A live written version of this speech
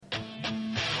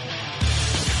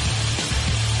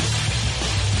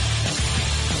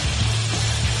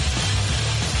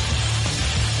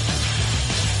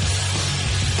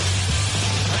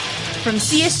from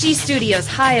CSG Studios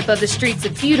high above the streets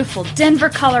of beautiful Denver,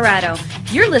 Colorado,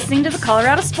 you're listening to the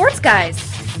Colorado Sports Guys.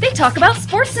 They talk about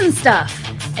sports and stuff.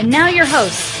 And now your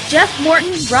hosts, Jeff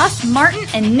Morton, Ross Martin,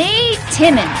 and Nate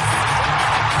Timmons.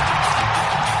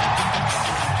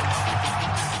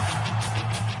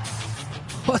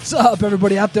 What's up,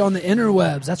 everybody out there on the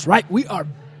interwebs? That's right, we are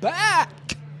back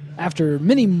after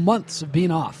many months of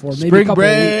being off, or maybe Spring a couple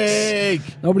break. of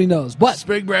weeks. Nobody knows. But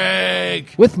Spring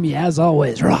break. with me, as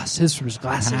always, Ross, his for his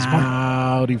glasses.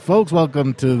 Howdy, folks.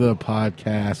 Welcome to the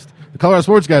podcast, the Colorado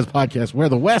Sports Guys podcast, where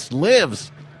the West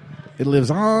lives. It lives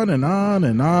on and on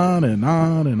and on and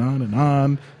on and on and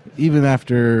on, even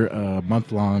after a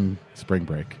month-long spring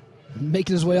break.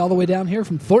 Making his way all the way down here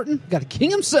from Thornton, got a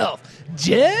king himself,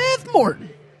 Jeff Morton.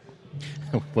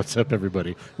 What's up,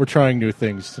 everybody? We're trying new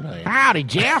things tonight. Howdy,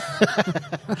 Jeff.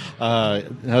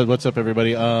 What's up,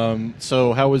 everybody?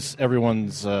 So how was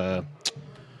everyone's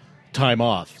time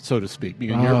off, so to speak?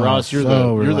 Ross, you're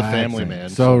the family man.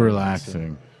 So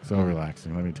relaxing. So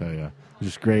relaxing, let me tell you. It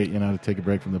was just great, to take a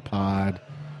break from the pod,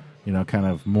 kind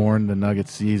of mourn the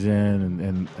Nuggets season,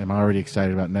 and I'm already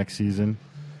excited about next season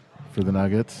for the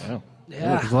Nuggets. Wow.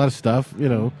 Yeah. There's a lot of stuff,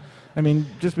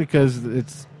 just because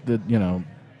it's the,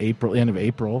 end of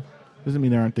April doesn't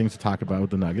mean there aren't things to talk about with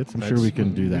the Nuggets. I'm sure we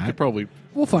can do that. We could probably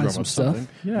We'll find drum some up stuff. something.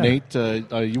 Yeah.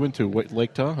 Nate, you went to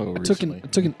Lake Tahoe recently.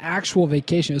 Took an actual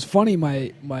vacation. It was funny.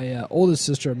 My oldest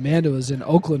sister Amanda was in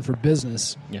Oakland for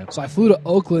business. Yeah. So I flew to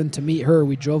Oakland to meet her.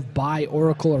 We drove by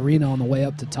Oracle Arena on the way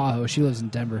up to Tahoe. She lives in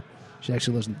Denver. She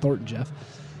actually lives in Thornton, Jeff.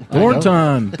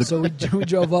 Thornton. So we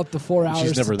drove up the 4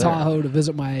 hours to never there. Tahoe to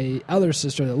visit my other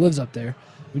sister that lives up there.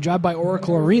 We drive by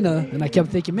Oracle Arena, and I kept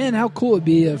thinking, man, how cool it would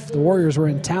be if the Warriors were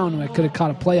in town and I could have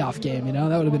caught a playoff game. That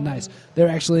would have been nice. They're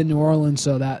actually in New Orleans,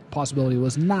 so that possibility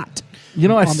was not I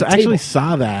on the actually table.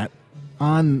 saw that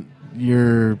on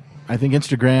your, I think,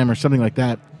 Instagram or something like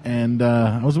that, and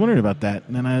I was wondering about that.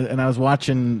 And I was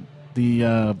watching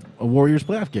the Warriors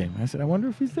playoff game. I said, I wonder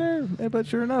if he's there. But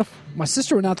sure enough, My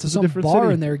sister went out to some different bar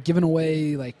city. and they were giving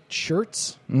away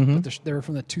shirts. Mhm. But they were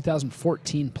from the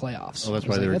 2014 playoffs. Oh, that's I was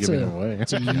why they were that's giving them away.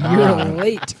 It's a year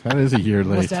late. that is a year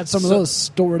late. Must have had some of those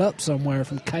stored up somewhere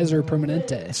from Kaiser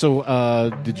Permanente. So,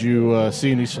 did you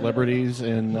see any celebrities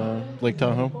in Lake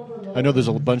Tahoe? I know there's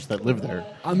a bunch that live there.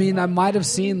 I mean, I might have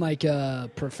seen a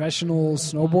professional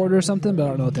snowboarder or something, but I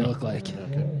don't know what they look like.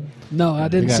 Okay. No, I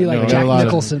didn't see they got Jack a lot of-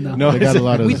 Nicholson though. No, They got a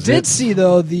lot of We zits. did see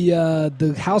though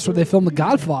the house where they filmed The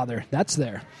Godfather. That's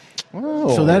there.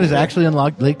 Oh, So that is actually in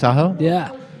Lake Tahoe?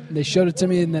 Yeah, they showed it to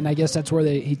me, and then I guess that's where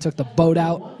he took the boat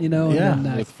out. And Yeah,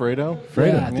 then, with Fredo.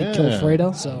 yeah, I think killed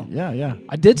Fredo. So Yeah.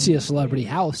 I did see a celebrity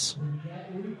house,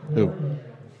 Who?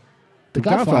 the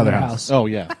Godfather Godfather house. house. Oh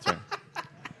yeah, that's right.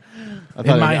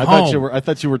 I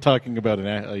thought you were talking about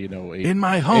In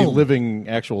my a home. living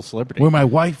actual celebrity. Where my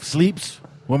wife sleeps,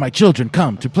 where my children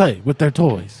come to play with their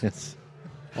toys. Yes.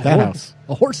 That house.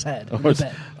 A horse head. in the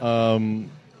bed.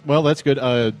 Well, that's good.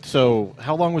 So,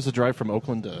 how long was the drive from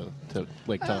Oakland to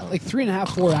Lake Tahoe? 3.5,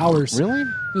 4 hours. Really? It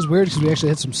was weird because we actually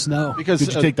had some snow. Because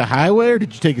Did you take the highway or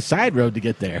did you take a side road to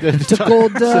get there? Took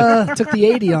the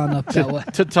 80 on up that way.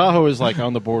 to Tahoe is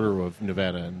on the border of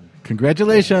Nevada and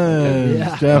Congratulations,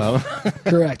 Yeah. Jeff.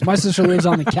 Correct. My sister lives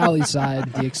on the Cali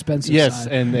side, the expensive yes,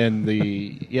 side. and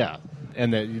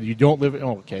that you don't live.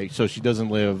 Oh, okay, so she doesn't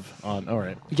live on. All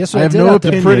right. Guess I what I, have did no out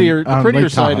there? The opinion. prettier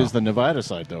Lake side Tahoe. is the Nevada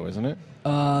side, though, isn't it?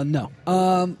 No.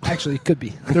 Actually, it could be.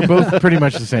 They're both pretty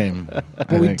much the same.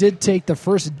 But we did take the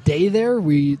first day there.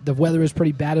 The weather was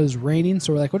pretty bad. It was raining,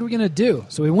 so we're like, what are we going to do?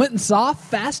 So we went and saw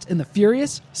Fast and the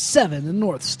Furious 7 in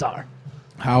North Star.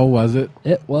 How was it?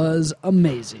 It was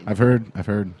amazing. I've heard.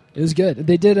 It was good.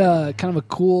 They did a kind of a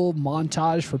cool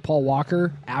montage for Paul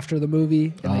Walker after the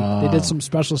movie. And they did some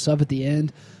special stuff at the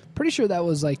end. Pretty sure that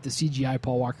was the CGI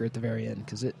Paul Walker at the very end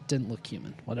because it didn't look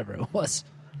human, whatever it was.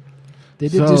 They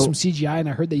did do some CGI, and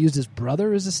I heard they used his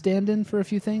brother as a stand-in for a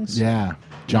few things. Yeah,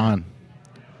 John.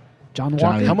 John Johnny-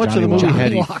 Walker. How much Johnny of the movie Walker.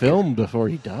 had he Walker. filmed before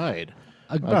he died?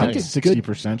 About good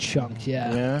 60%. chunk,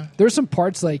 yeah. Yeah. There's some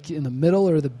parts in the middle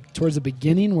or towards the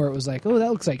beginning where it was oh,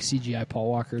 that looks like CGI Paul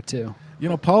Walker too.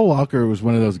 Paul Walker was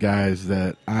one of those guys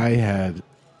that I had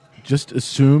just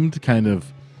assumed kind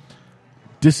of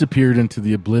disappeared into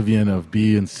the oblivion of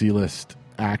B and C-list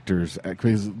actors.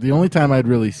 Because the only time I'd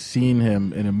really seen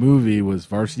him in a movie was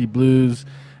Varsity Blues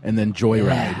and then Joyride.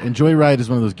 Yeah. And Joyride is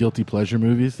one of those guilty pleasure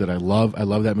movies that I love. I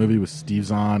love that movie with Steve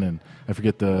Zahn, and I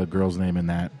forget the girl's name in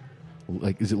that.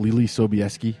 Is it Lily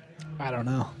Sobieski? I don't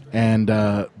know. And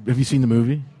have you seen the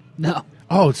movie? No.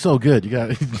 Oh, it's so good.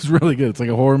 It's really good. It's like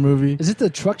a horror movie. Is it the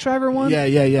truck driver one? Yeah.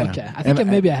 Okay, I think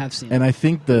maybe I have seen it. And I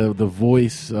think the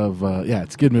voice of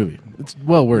it's a good movie. It's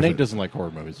well worth Nate it. doesn't like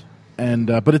horror movies. And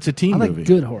but it's a teen I like movie.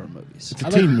 good horror movies. It's a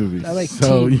teen movie. I like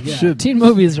so teen. you should. Teen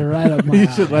movies are right up my You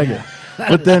alley. should like it.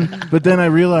 But then I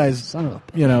realized, Son of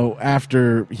a-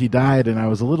 after he died, and it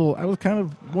was one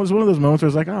of those moments where I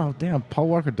was like, oh damn, Paul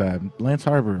Walker died, Lance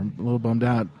Harbor, I'm a little bummed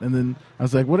out. And then I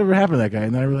was like, whatever happened to that guy?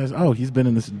 And then I realized, oh, he's been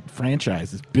in this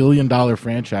franchise, this $1 billion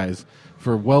franchise,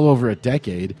 for well over a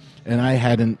decade, and I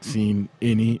hadn't seen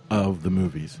any of the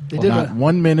movies. Not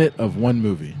 1 minute of one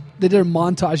movie. They did a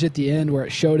montage at the end where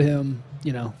it showed him,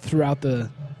 throughout the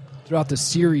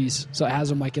series. So it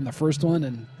has him like in the first one,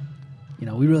 and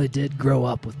we really did grow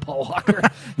up with Paul Walker.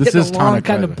 This is the long tonic,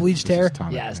 kind by of the way. bleached This hair. is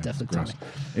tonic, Yeah, it's definitely gross. tonic.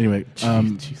 Anyway,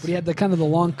 But he had the kind of the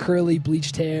long curly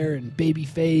bleached hair and baby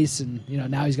face, and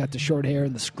now he's got the short hair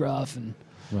and the scruff, and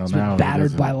he's been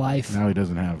battered by life. Now he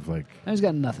doesn't have like. Now he's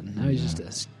got nothing. Now he's just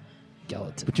a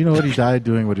skeleton. But you know what? He died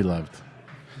doing what he loved.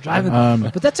 Driving.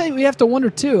 But that's how we have to wonder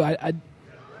too. I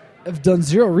have done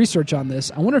zero research on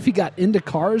this. I wonder if he got into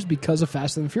cars because of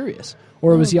Fast and Furious,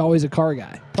 or was he always a car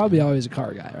guy? Probably always a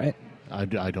car guy, right? I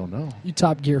don't know. You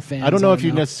Top Gear fans. I don't know if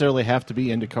you necessarily have to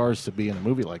be into cars to be in a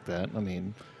movie like that. I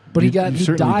mean, But You he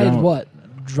certainly died don't. what?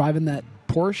 Driving that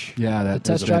Porsche? Yeah, the that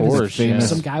test is a drive. Porsche, famous-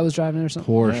 Some guy was driving it or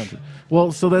something. Porsche. Yeah.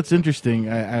 Well, so that's interesting.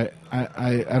 I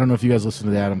don't know if you guys listen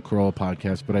to the Adam Carolla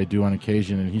podcast, but I do on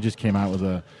occasion, and he just came out with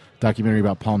a documentary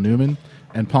about Paul Newman.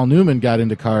 And Paul Newman got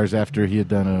into cars after he had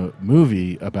done a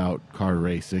movie about car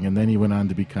racing, and then he went on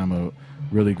to become a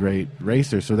really great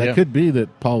racer. So that could be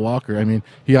that Paul Walker, I mean,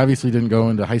 he obviously didn't go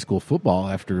into high school football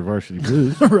after Varsity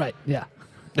Blues. Right. Yeah.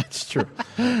 that's true.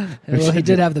 Well, he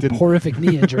did have the horrific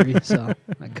knee injury, so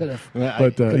I could have.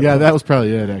 But that was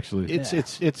probably it, actually.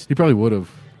 It's He probably would have.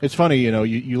 It's funny,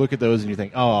 you look at those and you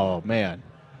think, oh man,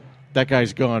 that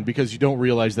guy's gone, because you don't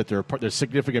realize that they're a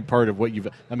significant part of what you've.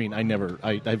 I mean,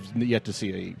 I've yet to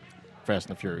see a Fast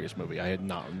and the Furious movie. I had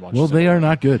not watched. Well, they are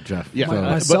not good, Jeff. Yeah. So-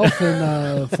 Myself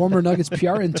and former Nuggets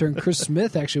PR intern Chris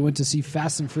Smith actually went to see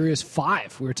Fast and Furious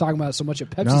 5. We were talking about it so much at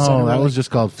Pepsi Center. No, We're that was like,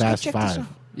 just called "Let's go Fast check this 5. out."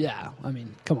 Yeah, I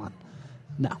mean, come on.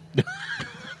 No.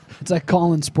 It's like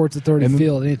calling Sports Authority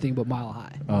Field anything but Mile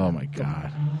High. Oh, my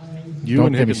God. You Don't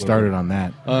and get me Higgins- started on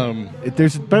that.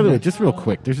 There's, by the way, just real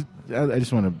quick, I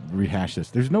just want to rehash this.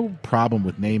 There's no problem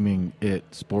with naming it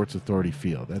Sports Authority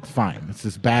Field. That's fine. It's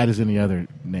as bad as any other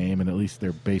name, and at least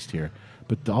they're based here.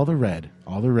 But all the red,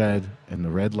 and the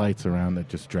red lights around, that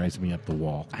just drives me up the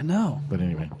wall. I know. But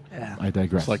anyway, Yeah. I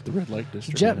digress. It's like the red light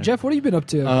district. Jeff, what have you been up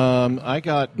to? I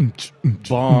got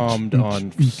bombed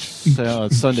on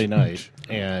Sunday night,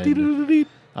 and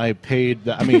I paid.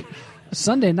 I mean,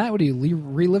 Sunday night, what are you,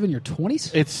 reliving your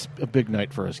 20s? it's a big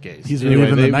night for us gays. He's Anyway,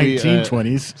 reliving the we,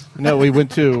 1920s. No, we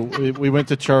went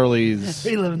to Charlie's.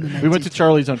 Reliving the We went to 1920s.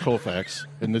 Charlie's on Colfax,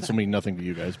 and this will mean nothing to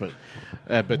you guys, but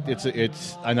it's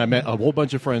and I met a whole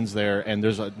bunch of friends there, and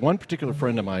there's one particular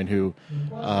friend of mine who,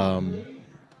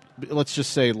 let's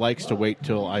just say, likes to wait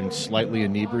till I'm slightly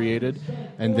inebriated,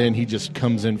 and then he just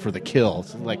comes in for the kill.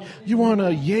 It's like, you want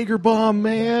a Jaeger bomb,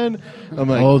 man? I'm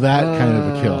like, Oh, that kind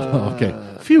of a kill. Okay.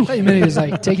 Phew. I thought you meant he was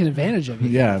like taking advantage of you.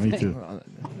 Yeah, me too. I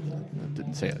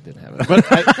didn't say I didn't have it,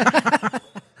 but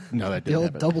no, that The didn't old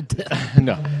happen. double dip.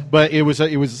 No, but it was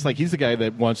just like, he's the guy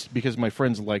that wants, because my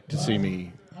friends like to see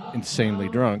me insanely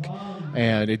drunk,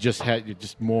 and it just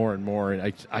more and more,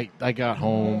 and I got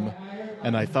home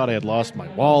and I thought I had lost my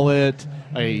wallet.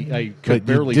 I could But you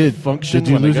barely did. function. Did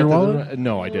you when I lose got your to wallet?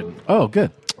 No, I didn't. Oh,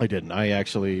 good. I didn't. I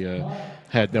actually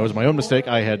that was my own mistake.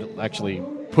 I had actually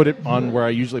put it on where I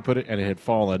usually put it, and it had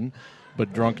fallen.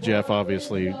 But drunk Jeff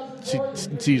obviously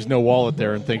sees no wallet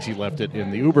there and thinks he left it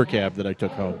in the Uber cab that I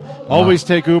took home. Always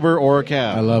take Uber or a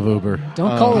cab. I love Uber.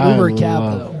 Don't call it Uber I cab,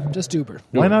 love- though. Just Uber.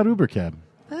 Why not Uber Cab?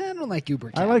 I don't like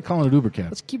Uber cab. I like calling it Uber Cab.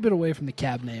 Let's keep it away from the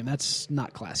cab name. That's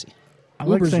not classy. I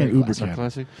like Uber's saying very Uber classy. Cab.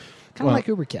 Classic. Kind of like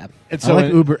Uber cab. And I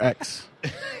like Uber X,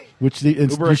 which Uber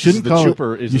you X shouldn't is the call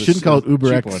cheaper- it. is You the shouldn't call it cheap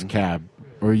Uber X one. Cab,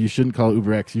 or you shouldn't call it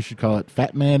Uber X. You should call it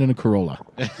Fat Man in a Corolla.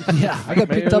 Yeah, I got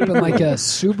picked up in like a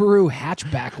Subaru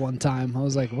hatchback one time. I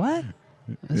was like, what?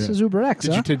 This is Uber X,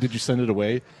 huh? Did you send it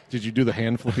away? Did you do the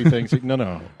hand flippy thing? Say,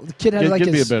 no. The kid had Give- like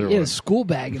give me a, a better he had one. a school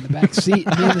bag in the back seat.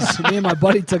 me and my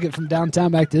buddy took it from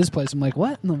downtown back to his place. I'm like,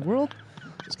 what in the world?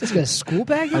 This guy's got a school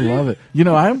bag? I love it. You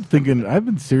know, I've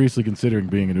been seriously considering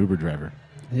being an Uber driver.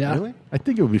 Yeah. Really? I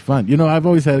think it would be fun. You know, I've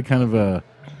always had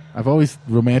I've always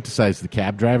romanticized the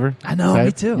cab driver. I know, type.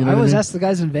 me too. You know I what always mean? ask the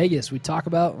guys in Vegas. We talk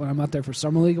about when I'm out there for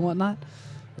summer league and whatnot.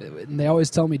 And they always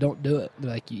tell me don't do it. They're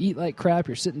like, you eat like crap.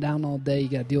 You're sitting down all day. You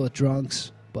got to deal with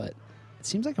drunks. But it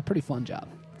seems like a pretty fun job.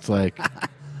 It's like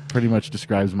pretty much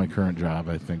describes my current job,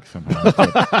 I think, somehow.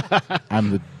 But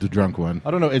I'm the drunk one. I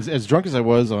don't know. As drunk as I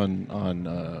was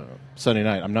on Sunday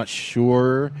night, I'm not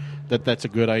sure that that's a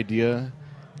good idea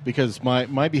because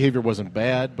my behavior wasn't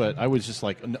bad, but I was just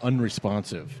like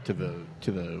unresponsive to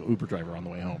the Uber driver on the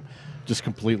way home. Just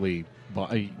completely,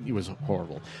 it was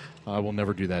horrible. I will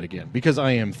never do that again because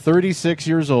I am 36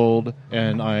 years old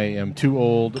and I am too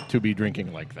old to be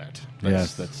drinking like that.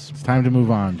 Yes, it's time to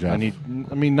move on, Jeff. I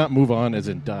mean, not move on as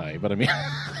in die, but I mean,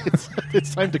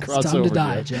 it's time to cross It's time over. to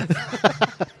die,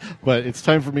 Jeff. But it's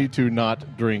time for me to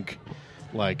not drink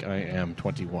like I am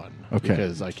 21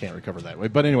 because I can't recover that way.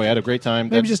 But anyway, I had a great time.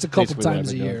 Maybe That's just a couple basically what times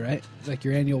a I've been year, doing. right? Like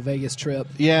your annual Vegas trip.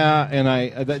 Yeah, and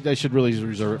I should really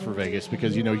reserve it for Vegas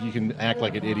because you can act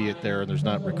like an idiot there, and there's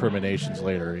not recriminations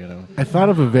later. I thought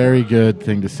of a very good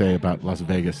thing to say about Las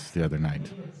Vegas the other night,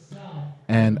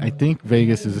 and I think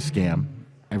Vegas is a scam.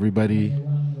 Everybody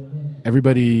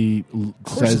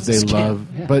says they it's a scam. love,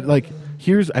 Yeah. but like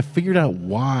I figured out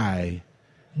why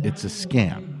it's a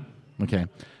scam. Okay,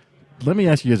 let me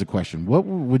ask you guys a question. What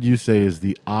would you say is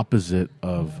the opposite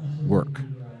of work?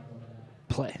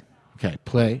 Play. Okay,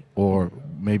 play or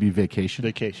maybe vacation.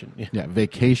 Vacation. Yeah. Yeah,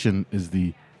 vacation is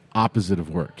the opposite of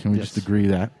work. Can we Yes. just agree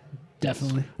that?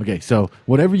 Definitely. Okay, so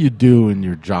whatever you do in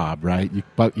your job, right?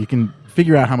 You can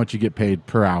figure out how much you get paid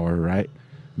per hour, right?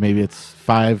 Maybe it's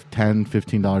 $5, $10,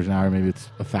 $15 an hour. Maybe it's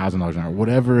 $1,000 an hour.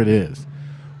 Whatever it is.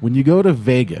 When you go to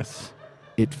Vegas,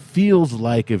 it feels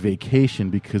like a vacation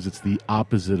because it's the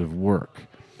opposite of work.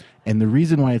 And the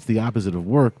reason why it's the opposite of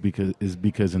work is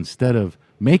because instead of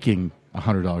making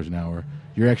 $100 an hour,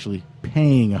 you're actually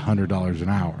paying $100 an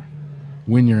hour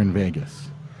when you're in Vegas.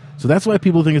 So that's why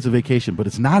people think it's a vacation, but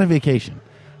it's not a vacation.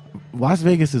 Las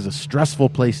Vegas is a stressful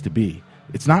place to be.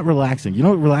 It's not relaxing. You know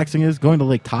what relaxing is? Going to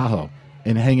Lake Tahoe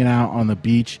and hanging out on the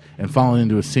beach and falling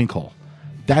into a sinkhole.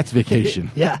 That's vacation.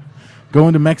 Yeah.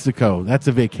 Going to Mexico, that's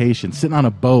a vacation. Sitting on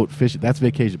a boat, fishing, that's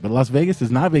vacation. But Las Vegas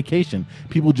is not vacation.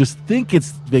 People just think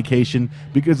it's vacation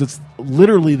because it's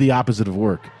literally the opposite of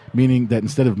work, meaning that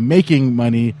instead of making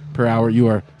money per hour, you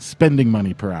are spending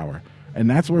money per hour. And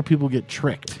that's where people get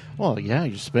tricked. Well, yeah,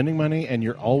 you're spending money and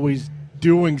you're always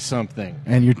doing something.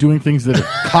 And you're doing things that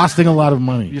are costing a lot of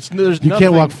money. There's You nothing-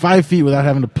 can't walk 5 feet without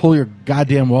having to pull your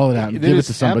goddamn wallet out and give it is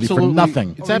to somebody for absolutely-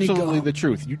 nothing. It's When you absolutely go- the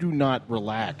truth. You do not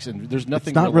relax, and there's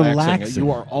nothing not relaxing. You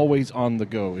are always on the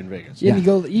go in Vegas. Yeah, Yeah. You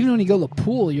go even when you go to the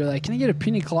pool, you're like, "Can I get a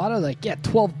pina colada?" Like, yeah,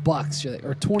 $12. You're like,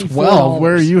 or $24. 12?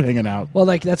 Where are you hanging out? Well,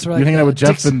 like that's where You hanging out with Jeff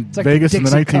Dixie- in it's like Vegas in the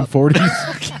Dixie cup.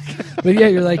 1940s? But yeah,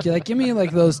 you're like, give me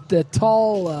like the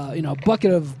tall,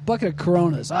 bucket of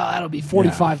Coronas. Oh, that'll be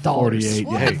 $45. 48,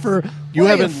 What, yeah. for You what,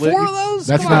 haven't four li- of those?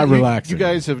 That's Come not on. real. relaxing. You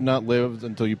guys have not lived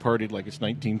until you partied like it's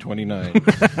 1929.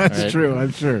 That's true.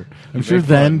 I'm sure. I'm sure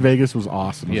Very then fun. Vegas was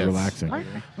awesome. It was Yes. relaxing.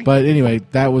 But anyway,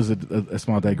 that was a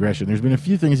small digression. There's been a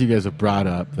few things you guys have brought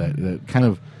up that kind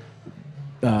of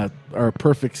are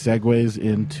perfect segues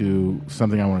into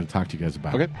something I wanted to talk to you guys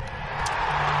about. Okay.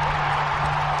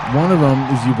 One of them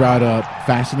is you brought up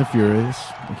Fast and the Furious.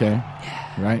 Okay.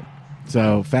 Right?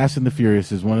 So Fast and the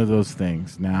Furious is one of those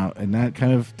things. Now, and that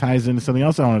kind of ties into something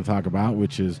else I want to talk about,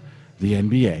 which is the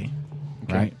NBA.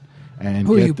 Right? And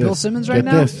Who are get you, Bill this- Simmons get right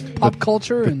now? this. Pop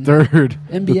culture The and third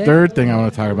NBA? The third thing I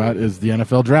want to talk about is the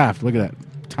NFL draft. Look at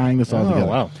that. Tying this all Oh, together.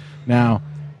 wow. Now,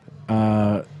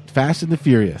 Fast and the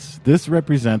Furious. This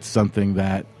represents something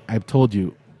that I've told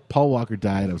you. Paul Walker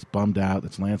died. I was bummed out.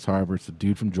 That's Lance Harbor. It's the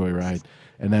dude from Joyride.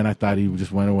 And then I thought he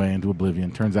just went away into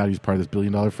oblivion. Turns out he's part of this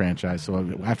billion-dollar franchise. So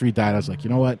after he died, I was like, you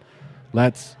know what?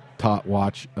 Let's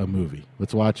watch a movie.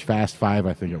 Let's watch Fast 5,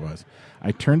 I think it was.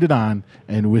 I turned it on,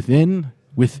 and within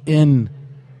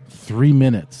 3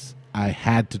 minutes, I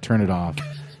had to turn it off.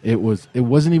 It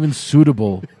wasn't even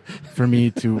suitable for me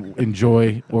to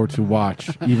enjoy or to watch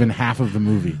even half of the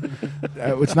movie.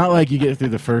 It's not like you get through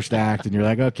the first act and you're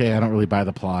like, okay, I don't really buy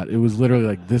the plot. It was literally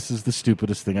like, this is the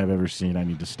stupidest thing I've ever seen. I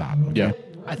need to stop. Okay? Yeah.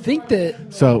 I think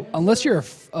that So unless you're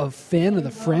a fan of the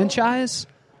franchise,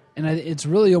 and it's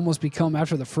really almost become,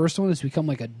 after the first one, it's become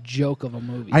like a joke of a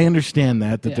movie. I understand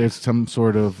that Yeah. there's some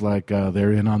sort of like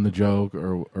they're in on the joke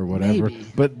or whatever. Maybe.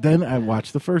 But then I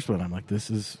watched the first one. I'm like, this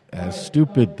is as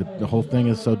stupid. The whole thing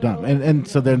is so dumb. And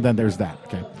so then there's that.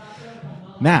 Okay.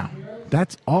 Now,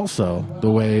 that's also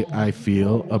the way I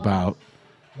feel about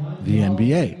the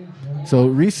NBA. So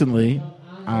recently,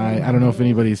 I don't know if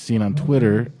anybody's seen on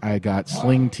Twitter, I got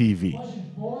Sling TV.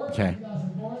 Okay.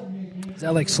 Is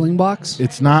that like Slingbox?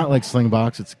 It's not like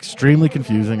Slingbox. It's extremely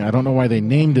confusing. I don't know why they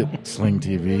named it Sling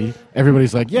TV.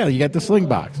 Everybody's like, yeah, you got the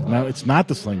Slingbox. No, it's not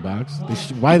the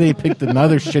Slingbox. Why they picked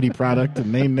another shitty product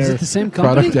and named their it the same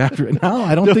company? product after it? No,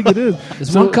 I don't think it is.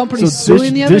 Is one company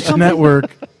suing the other Dish company?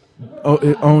 Network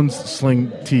it owns Sling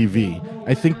TV.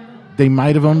 I think they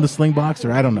might have owned the Slingbox,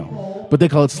 or I don't know. But they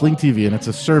call it Sling TV, and it's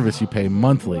a service you pay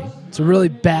monthly. It's a really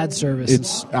bad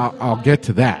service. I'll get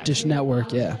to that. Dish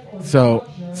Network, yeah. So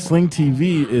Sling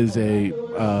TV is a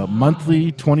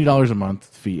monthly $20 a month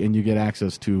fee, and you get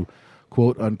access to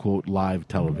quote-unquote live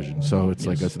television. So it's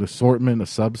like an assortment, a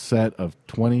subset of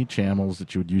 20 channels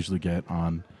that you would usually get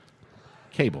on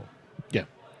cable. Yeah.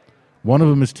 One of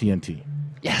them is TNT.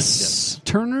 Yes.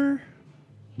 Turner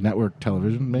Network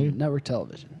television, maybe? Network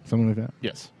Television. Something like that?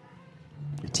 Yes.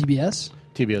 TBS?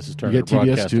 TBS is Turner You get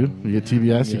TBS too. Broadcasting. You get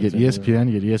TBS, you get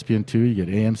ESPN, you get ESPN2, you get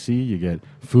AMC, you get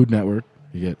Food Network,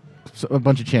 you get a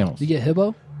bunch of channels. You get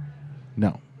Hibbo?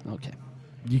 No. Okay.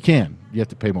 You can. You have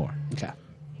to pay more. Okay.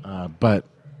 But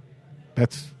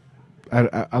that's...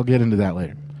 I'll get into that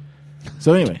later.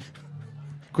 So anyway...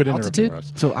 Quit interrupting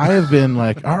Altitude? us. So I have been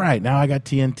like, all right, now I got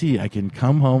TNT. I can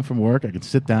come home from work. I can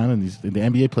sit down, and the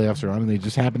NBA playoffs are on, and they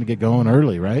just happen to get going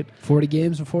early, right? 40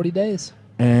 games in 40 days.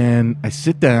 And I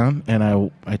sit down, and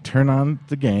I turn on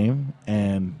the game,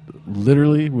 and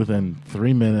literally within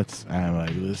 3 minutes, I'm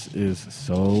like, this is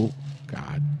so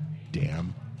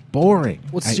goddamn boring.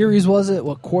 What series was it?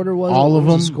 What quarter was it? All of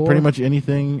What was the them, score? pretty much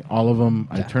anything, all of them.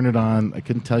 I Yeah. turn it on. I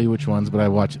couldn't tell you which ones, but I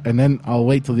watch. And then I'll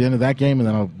wait till the end of that game, and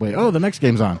then I'll wait. Oh, the next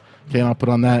game's on. Okay, and I'll put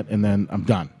on that, and then I'm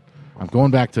done. I'm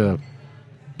going back to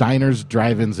diners,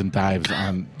 drive-ins, and dives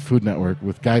on Food Network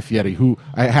with Guy Fieri, who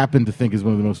I happen to think is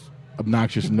one of the most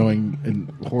obnoxious, annoying, and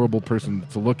horrible person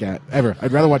to look at ever.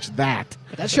 I'd rather watch that,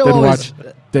 That show than always...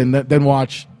 than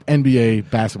watch NBA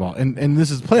basketball. And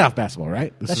this is playoff basketball,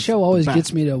 right? That show always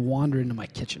gets me to wander into my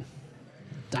kitchen.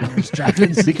 Diners,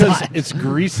 drive-ins, Because dives. it's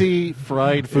greasy,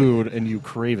 fried food, and you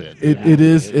crave it. It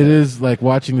is like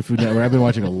watching the Food Network. I've been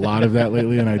watching a lot of that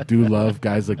lately, and I do love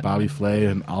guys like Bobby Flay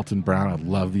and Alton Brown. I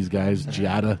love these guys.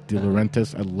 Giada De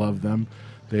Laurentiis, I love them.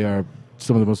 They are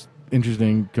some of the most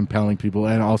interesting, compelling people,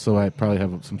 and also I probably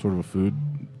have some sort of a food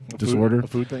disorder, a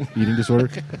food thing, eating disorder.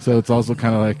 So it's also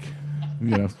kind of like,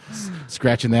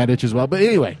 scratching that itch as well. But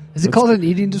anyway, Is it called an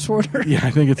eating disorder? Yeah, I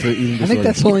think it's an eating disorder. I think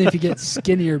that's only if you get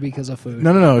skinnier because of food.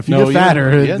 No. If you get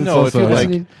fatter, yeah, it's no. also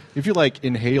If you like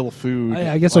inhale food,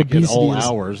 I guess like in obesity all is-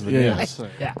 hours, then Yeah. yes.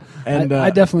 Yeah. And,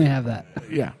 I definitely have that.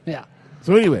 yeah. Yeah.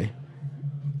 So anyway,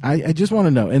 I just want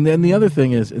to know, and then the other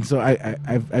thing is, and so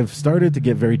I've started to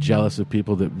get very jealous of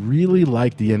people that really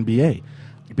like the NBA,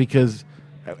 because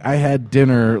I had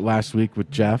dinner last week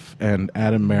with Jeff and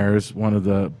Adam Mares, one of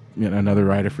the another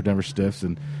writer for Denver Stiffs,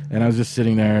 and I was just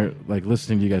sitting there like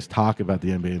listening to you guys talk about the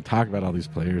NBA and talk about all these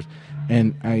players,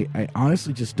 and I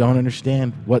honestly just don't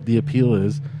understand what the appeal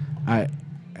is. I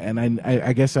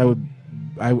guess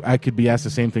I could be asked the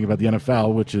same thing about the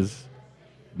NFL, which is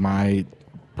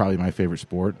probably my favorite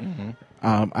sport. Mm-hmm.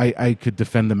 I could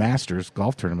defend the Masters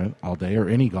golf tournament all day, or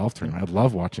any golf tournament. I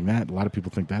love watching that. A lot of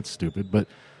people think that's stupid, but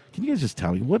can you guys just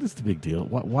tell me, what is the big deal?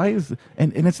 Why is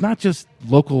and it's not just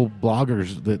local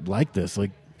bloggers that like this.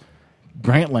 Like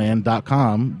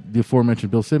Grantland.com, the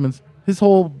aforementioned Bill Simmons, his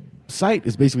whole site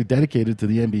is basically dedicated to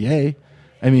the NBA.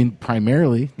 I mean,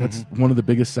 primarily, that's one of the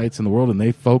biggest sites in the world, and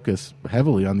they focus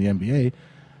heavily on the NBA.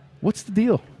 What's the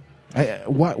deal?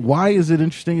 Why is it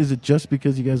interesting? Is it just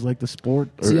because you guys like the sport,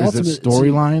 or is it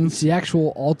storylines? It's the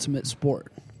actual ultimate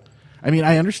sport. I mean,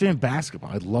 I understand basketball.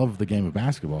 I love the game of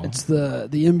basketball. It's the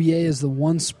NBA is the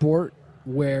one sport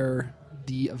where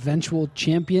the eventual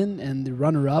champion and the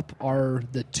runner-up are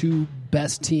the two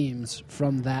best teams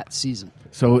from that season.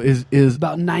 So is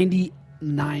About 99%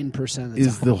 of the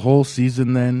is time. the whole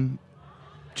season then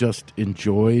just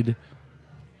enjoyed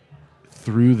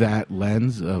through that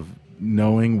lens of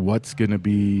knowing what's going to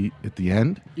be at the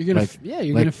end? You're gonna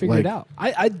gonna figure it out.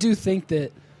 I do think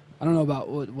that. I don't know about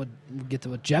what we'll get to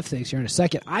what Jeff thinks here in a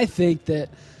second. I think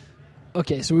that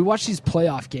so we watch these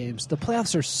playoff games. The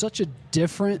playoffs are such a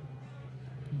different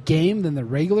game than the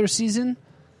regular season.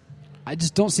 I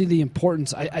just don't see the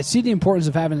importance. I see the importance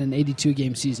of having an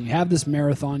 82-game season. You have this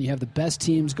marathon. You have the best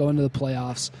teams go into the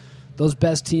playoffs. Those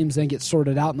best teams then get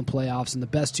sorted out in the playoffs, and the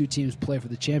best two teams play for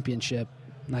the championship.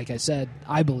 Like I said,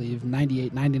 I believe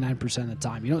 98, 99% of the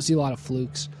time. You don't see a lot of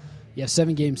flukes. You have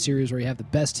 7-game series where you have the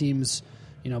best teams,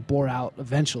 bore out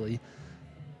eventually.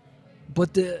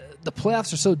 But the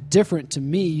playoffs are so different to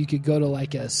me. You could go to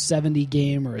like a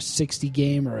 70-game or a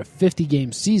 60-game or a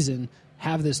 50-game season,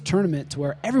 have this tournament to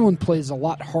where everyone plays a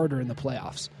lot harder in the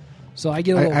playoffs. So I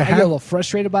get a little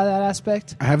frustrated by that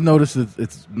aspect. I have noticed that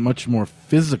it's much more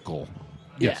physical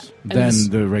Yes. than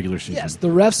the regular season. Yes, the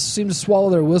refs seem to swallow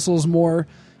their whistles more.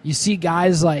 You see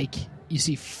guys you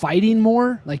see fighting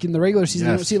more. Like in the regular season,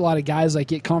 you don't see a lot of guys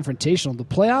get confrontational. The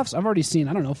playoffs, I've already seen,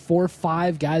 4 or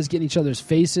 5 guys get in each other's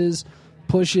faces,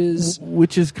 pushes.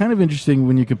 Which is kind of interesting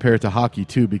when you compare it to hockey,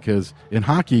 too, because in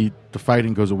hockey, the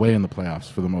fighting goes away in the playoffs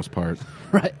for the most part.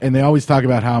 Right. And they always talk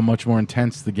about how much more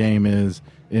intense the game is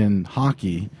in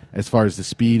hockey as far as the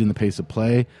speed and the pace of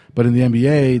play. But in the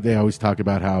NBA, they always talk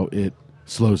about how it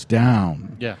slows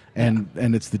down. Yeah. And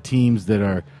it's the teams that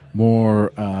are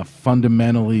more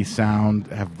fundamentally sound,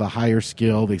 have the higher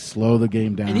skill, they slow the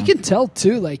game down. And you can tell,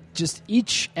 too, just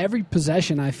every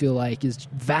possession, I feel like, is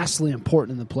vastly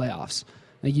important in the playoffs.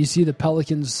 Like, you see the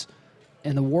Pelicans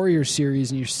and the Warriors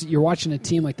series, and you're watching a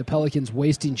team like the Pelicans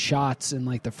wasting shots in,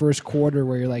 the first quarter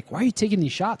where you're like, why are you taking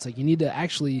these shots? You need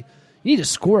to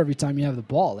score every time you have the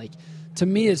ball. To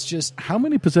me, it's just... How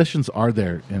many possessions are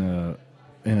there in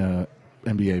a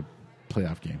NBA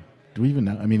playoff game? Do we even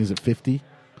know? I mean, is it 50?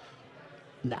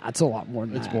 Nah, it's a lot more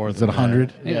than that. It's more Is than it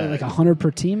 100? Yeah, 100 per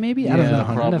team, maybe? I don't know.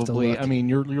 I'd have to probably. look. I mean,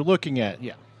 you're looking at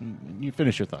You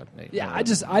finish your thought, Nate. Yeah, I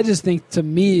just think, to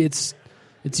me, it's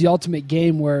the ultimate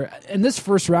game where, in this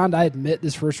first round, I admit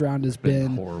this first round has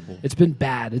been horrible. It's been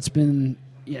bad. It's been,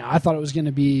 I thought it was going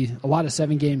to be a lot of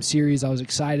 7-game series. I was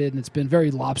excited, and it's been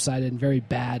very lopsided and very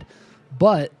bad.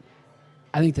 But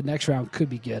I think the next round could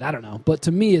be good. I don't know. But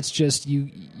to me, it's just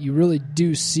you really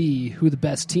do see who the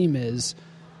best team is.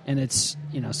 And it's,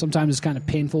 sometimes it's kind of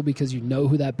painful because you know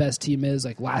who that best team is,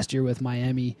 like last year with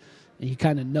Miami, and you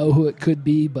kind of know who it could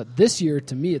be. But this year,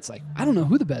 to me, it's I don't know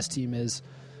who the best team is.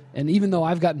 And even though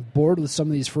I've gotten bored with some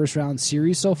of these first-round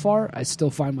series so far, I still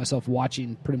find myself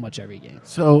watching pretty much every game.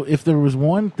 So if there was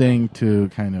one thing to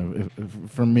kind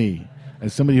of, for me,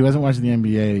 as somebody who hasn't watched the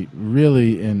NBA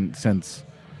really since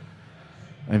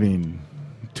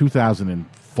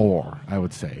 2004, I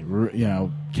would say.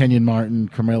 Kenyon Martin,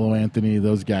 Carmelo Anthony,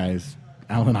 those guys,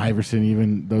 Allen Iverson,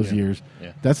 even those years.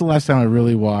 Yeah. That's the last time I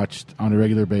really watched on a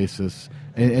regular basis.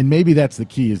 And maybe that's the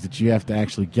key, is that you have to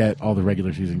actually get all the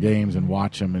regular season games and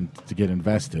watch them and to get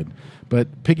invested.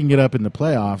 But picking it up in the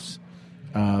playoffs,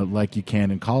 like you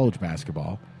can in college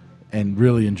basketball, and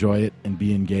really enjoy it and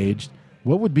be engaged,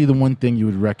 what would be the one thing you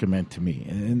would recommend to me?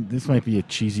 And this might be a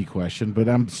cheesy question, but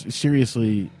I'm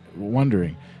seriously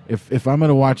wondering, if I'm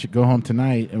going to go home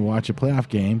tonight and watch a playoff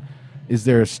game, is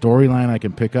there a storyline I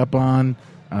can pick up on?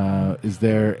 Is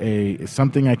there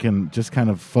something I can just kind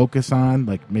of focus on,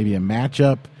 like maybe a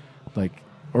matchup,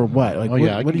 or what?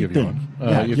 What do you think?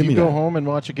 If you go home and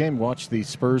watch a game, watch the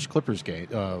Spurs-Clippers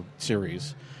game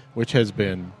series, which has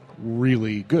been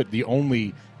really good. The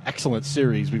only excellent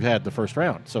series we've had the first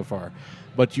round so far.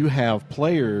 But you have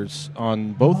players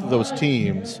on both of those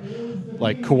teams,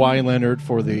 like Kawhi Leonard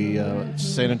for the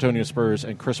San Antonio Spurs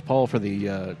and Chris Paul for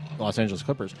the Los Angeles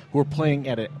Clippers, who are playing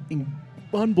at an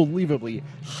unbelievably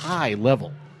high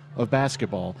level of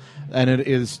basketball. And it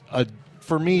is,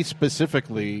 for me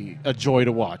specifically, a joy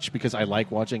to watch because I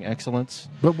like watching excellence.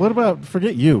 But what about,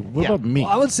 forget you, what about me?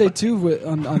 Well, I would say, too,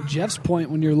 on Jeff's point,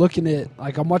 when you're looking at,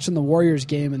 I'm watching the Warriors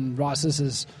game, and Ross,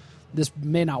 this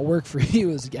may not work for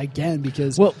you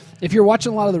because if you're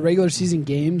watching a lot of the regular season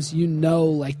games,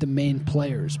 the main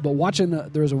players. But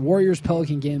there was a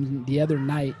Warriors-Pelican game the other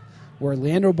night where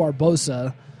Leandro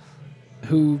Barbosa,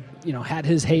 who had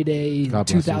his heyday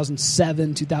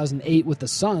 2007, 2008 with the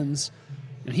Suns,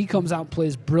 and he comes out and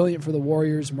plays brilliant for the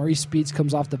Warriors. Maurice Speeds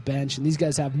comes off the bench, and these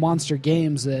guys have monster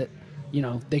games that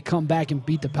they come back and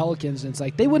beat the Pelicans, and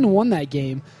it's they wouldn't have won that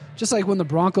game, just like when the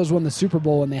Broncos won the Super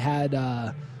Bowl and they had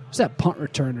what's that punt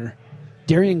returner?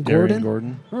 Darian Gordon.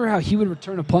 Remember how he would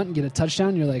return a punt and get a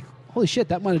touchdown? You're like, holy shit,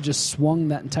 that might have just swung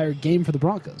that entire game for the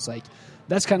Broncos.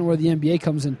 That's kind of where the NBA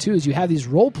comes in, too, is you have these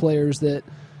role players that,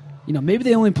 maybe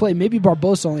they only play, maybe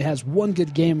Barbosa only has one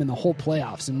good game in the whole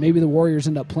playoffs, and maybe the Warriors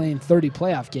end up playing 30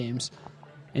 playoff games,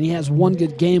 and he has one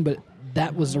good game, but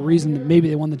that was the reason that maybe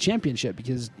they won the championship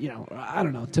because, I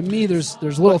don't know. To me, there's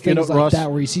little things Ross,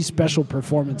 that where you see special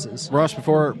performances. Ross,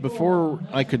 before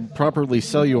I could properly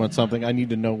sell you on something, I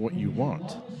need to know what you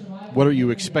want. What are you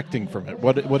expecting from it?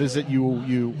 What is it you are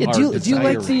desiring? Do you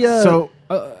like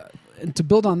the and to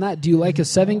build on that, do you like a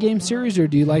 7-game series or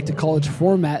do you like the college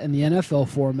format and the NFL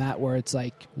format where it's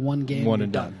one game one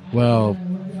and done? Well,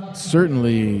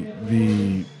 certainly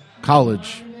the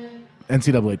college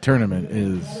NCAA tournament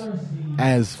is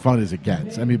as fun as it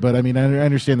gets. I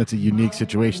understand that's a unique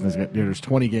situation. There's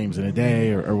 20 games in a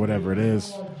day or whatever it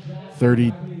is,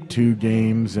 32 2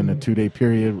 games in a 2-day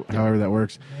period, however that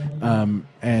works.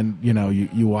 And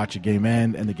you watch a game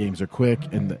end, and the games are quick,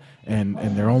 and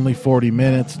they're only 40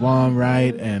 minutes long,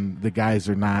 right? And the guys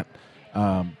are not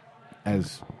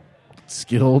as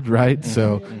skilled, right?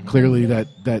 So clearly that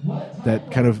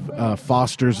kind of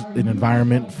fosters an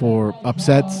environment for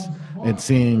upsets, and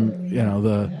seeing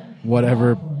the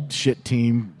whatever shit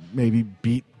team maybe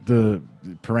beat the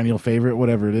perennial favorite,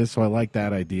 whatever it is. So I like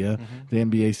that idea. The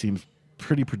NBA seems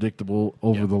pretty predictable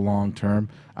over the long term.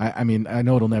 I mean, I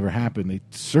know it'll never happen. They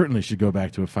certainly should go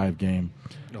back to a 5-game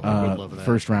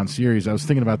first round series. I was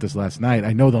thinking about this last night.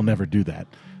 I know they'll never do that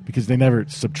because they never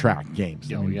subtract games.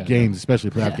 Games,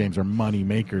 especially playoff games, are money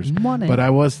makers. But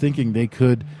I was thinking they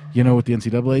could, what the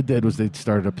NCAA did was they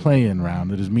started a play-in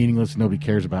round that is meaningless, nobody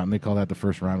cares about, and they call that the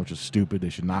first round, which is stupid. They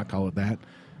should not call it that.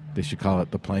 They should call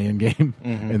it the play-in game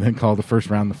and then call the first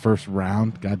round the first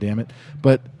round. God damn it.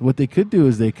 But what they could do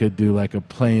is they could do like a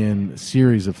play-in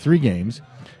series of 3 games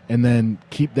and then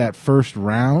keep that first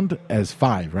round as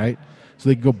 5, right? So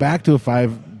they could go back to a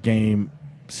 5-game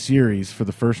series for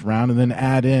the first round and then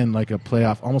add in like a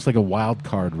playoff, almost like a wild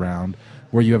card round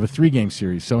where you have a 3-game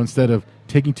series. So instead of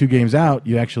taking 2 games out,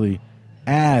 you actually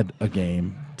add a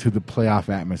game to the playoff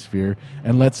atmosphere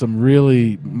and let some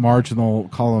really marginal,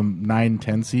 call them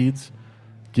 9-10 seeds,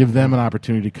 give them an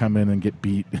opportunity to come in and get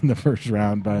beat in the first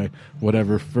round by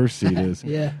whatever first seed is.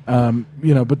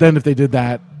 But then if they did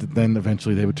that, then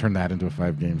eventually they would turn that into a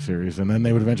 5-game series, and then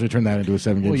they would eventually turn that into a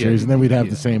 7-game series, and then we'd have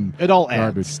the same it all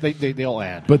garbage. Adds. They all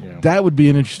add. But that would be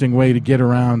an interesting way to get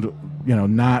around,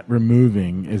 not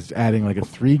removing, is adding like a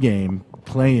 3-game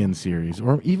play-in series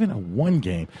or even a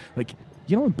 1-game. Like,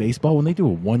 in baseball, when they do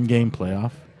a 1-game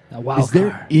playoff, is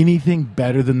there anything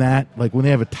better than that? Like when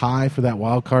they have a tie for that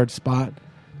wild card spot,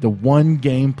 the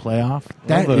 1-game playoff.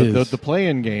 The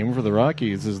play-in game for the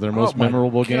Rockies is their most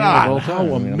memorable game of all time.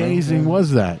 How amazing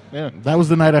was that? Yeah. That was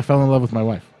the night I fell in love with my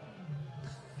wife.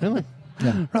 Really?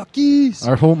 Yeah. Rockies.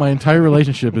 My entire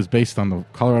relationship is based on the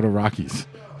Colorado Rockies.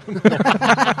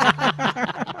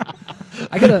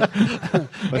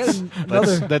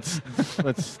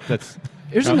 That's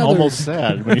Here's almost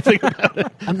sad when you think about it.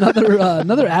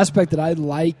 Another aspect that I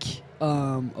like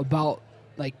about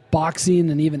like boxing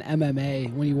and even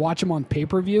MMA, when you watch them on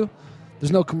pay-per-view,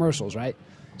 there's no commercials, right?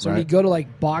 So when you go to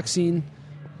like boxing,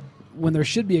 when there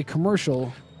should be a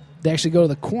commercial, they actually go to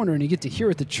the corner and you get to hear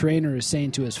what the trainer is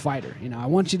saying to his fighter. I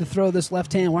want you to throw this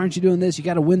left hand. Why aren't you doing this? You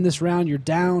got to win this round. You're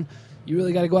down. You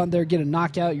really got to go out there, get a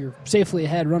knockout. You're safely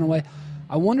ahead, run away.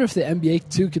 I wonder if the NBA,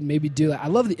 too, could maybe do that. I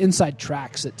love the inside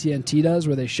tracks that TNT does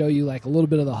where they show you like a little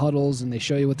bit of the huddles and they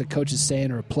show you what the coach is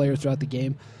saying or a player throughout the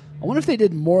game. I wonder if they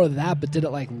did more of that but did it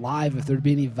like live, if there'd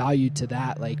be any value to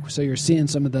that. Like, so you're seeing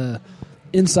some of the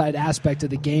inside aspect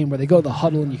of the game where they go to the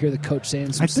huddle and you hear the coach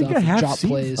saying some stuff. I think I have drop seen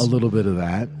plays. a little bit of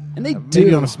that. And they do.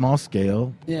 Maybe on a small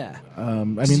scale. Yeah.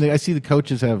 I see the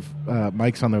coaches have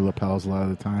mics on their lapels a lot of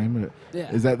the time. Yeah.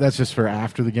 That's just for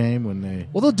after the game when they...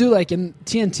 Well, they'll do like, in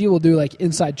TNT will do like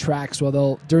inside tracks where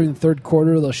they'll, during the third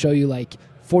quarter, they'll show you like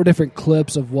 4 different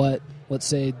clips of what, let's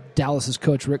say, Dallas's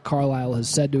coach Rick Carlisle has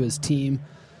said to his team.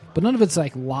 But none of it's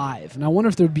like live. And I wonder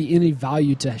if there'd be any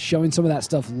value to showing some of that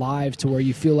stuff live to where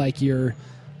you feel like you're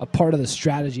a part of the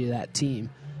strategy of that team.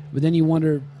 But then you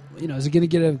wonder, is it going to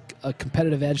get a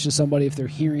competitive edge to somebody if they're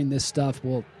hearing this stuff?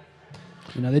 Well,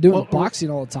 they do it in boxing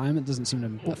all the time. It doesn't seem to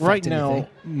affect right anything. Now,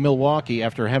 Milwaukee,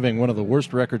 after having one of the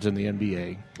worst records in the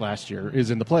NBA last year,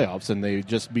 is in the playoffs, and they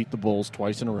just beat the Bulls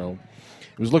twice in a row.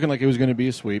 It was looking like it was going to be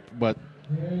a sweep, but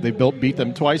they beat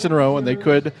them twice in a row, and they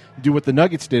could do what the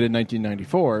Nuggets did in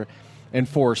 1994 and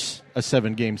force a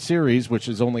 7-game series, which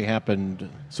has only happened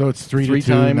so it's 3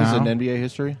 times now? in NBA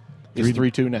history. It's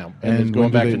 3-2 now, and it's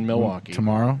going back to Milwaukee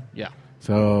tomorrow. Yeah,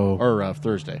 or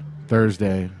Thursday.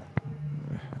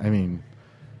 I mean,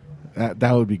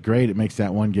 that would be great. It makes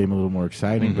that one game a little more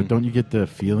exciting. But don't you get the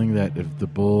feeling that if the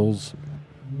Bulls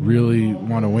really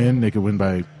want to win, they could win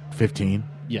by 15?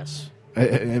 Yes.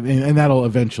 And that'll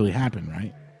eventually happen,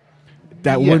 right?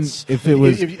 That yes. wouldn't if it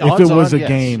was a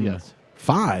game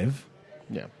 5.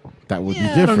 Yeah, that would be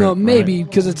different. I don't know, maybe right?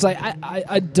 because it's like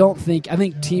I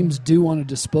think teams do want to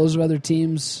dispose of other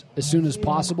teams as soon as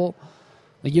possible.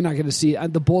 Like you're not going to see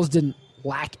the Bulls didn't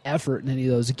lack effort in any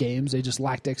of those games; they just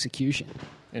lacked execution.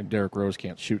 And Derrick Rose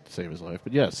can't shoot to save his life,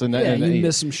 but yes, and you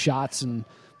miss some shots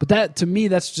But that, to me,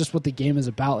 that's just what the game is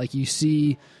about. Like you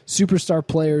see superstar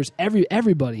players, every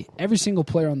single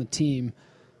player on the team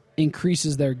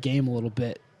increases their game a little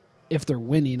bit if they're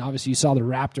winning. Obviously, you saw the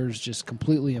Raptors just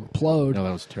completely implode. No,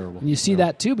 that was terrible. And you see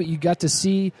that too, but you got to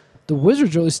see the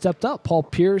Wizards really stepped up. Paul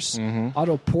Pierce,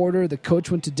 Otto Porter, the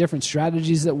coach went to different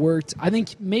strategies that worked. I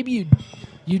think maybe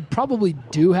you probably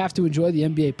do have to enjoy the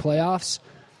NBA playoffs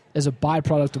as a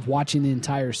byproduct of watching the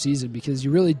entire season, because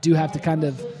you really do have to kind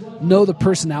of know the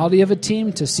personality of a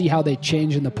team to see how they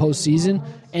change in the postseason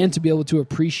and to be able to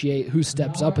appreciate who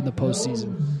steps up in the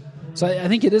postseason. So I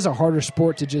think it is a harder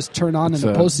sport to just turn on in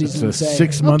the postseason and say, it's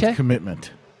a 6-month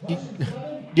commitment.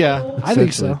 Yeah, I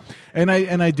think so. And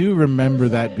I do remember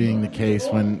that being the case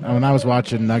when I was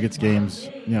watching Nuggets games,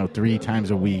 3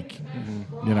 times a week.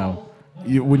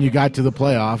 When you got to the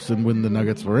playoffs and when the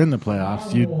Nuggets were in the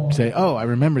playoffs, you'd say, "Oh, I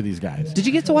remember these guys." Did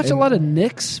you get to watch a lot of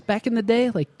Knicks back in the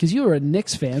day? Because you were a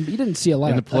Knicks fan, but you didn't see a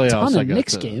ton of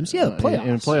Knicks games. Yeah, the playoffs.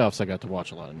 In the playoffs, I got to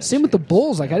watch a lot of Knicks Same with the games.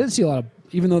 Bulls. I didn't see a lot of,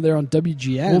 even though they're on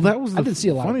WGN. Well, that was I didn't see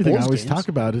a lot funny of thing Bulls I always games. talk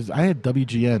about is I had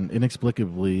WGN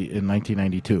inexplicably in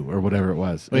 1992 or whatever it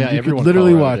was. Well, yeah, and you could everyone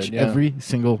literally Colorado watch did, yeah. every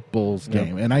single Bulls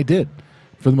game, and I did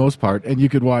for the most part. And you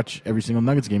could watch every single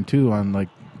Nuggets game too on like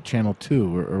Channel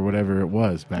 2 or whatever it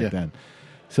was back then.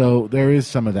 So there is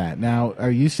some of that. Now,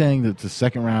 are you saying that the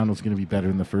second round was going to be better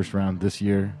than the first round this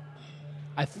year?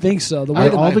 I think so. The way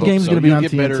that all the games going to be You'll on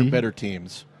get TNT? better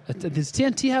teams. Does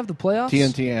TNT have the playoffs?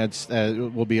 TNT adds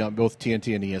will be on both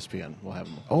TNT and ESPN. We'll have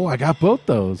them. Oh, I got both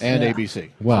those. And Yeah.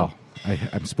 ABC. Well,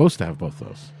 I'm supposed to have both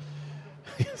those.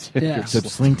 Yeah. Except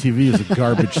Sling TV is a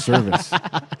garbage service.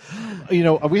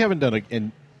 We haven't done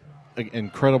an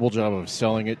incredible job of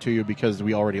selling it to you because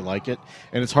we already like it,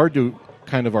 and it's hard to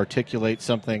kind of articulate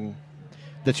something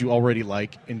that you already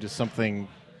like into something,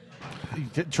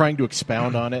 trying to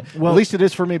expound on it. Well, at least it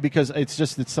is for me because it's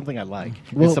something I like.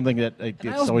 Well, it's something that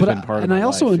it's always been part of my And I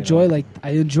also life, enjoy I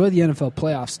enjoy the NFL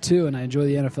playoffs too, and I enjoy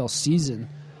the NFL season.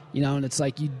 And it's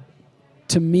like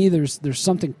to me, there's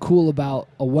something cool about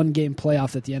a 1-game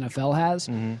playoff that the NFL has,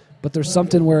 but there's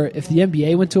something where if the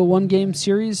NBA went to a 1-game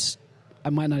series, I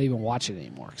might not even watch it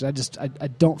anymore because I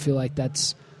don't feel like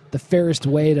that's the fairest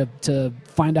way to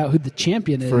find out who the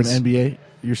champion is. For an NBA,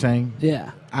 you're saying?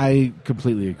 Yeah. I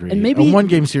completely agree. And maybe a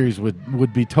 1-game series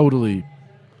would be totally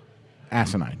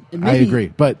asinine. I agree.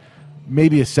 But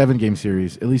maybe a 7-game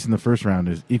series, at least in the first round,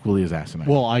 is equally as asinine.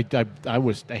 Well, I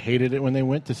hated it when they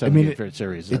went to 7-game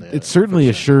series. It certainly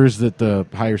assures that the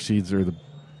higher seeds are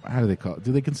how do they call it?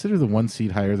 Do they consider the 1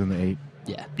 seed higher than the 8?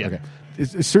 Yeah. Okay.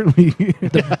 It's certainly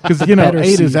because 8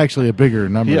 seed. is actually a bigger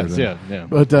number. Yes, than, yeah.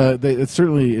 But it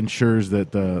certainly ensures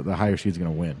that the higher seed's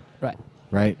going to win. Right.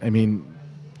 Right. I mean,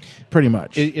 pretty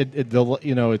much.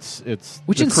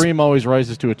 The cream always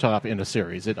rises to a top in a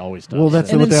series. It always does. Well,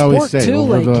 that's And what in they always sport, say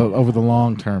too, over the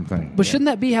long term thing. But shouldn't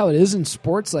that be how it is in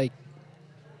sports? All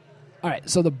right,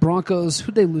 so the Broncos,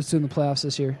 who'd they lose to in the playoffs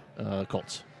this year?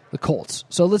 Colts. The Colts.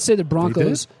 So let's say the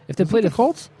Broncos, if they played the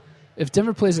Colts, if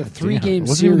Denver plays a 3-game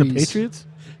was series, it the Patriots?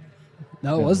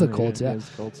 No, it was the Colts. Yeah. It was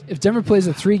Colts. If Denver plays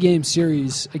a 3-game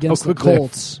series against the quickly I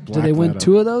Colts, do blacked they win that out.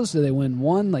 2 of those? Do they win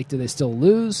 1? Do they still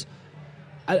lose?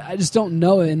 I just don't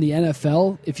know in the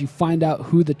NFL if you find out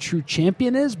who the true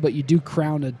champion is, but you do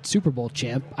crown a Super Bowl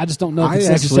champ. I just don't know if it's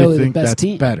I necessarily actually think the best that's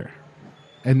team. better,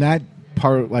 and that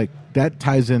part that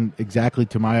ties in exactly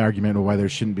to my argument of why there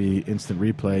shouldn't be instant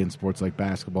replay in sports like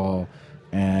basketball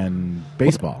and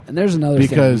baseball. And there's another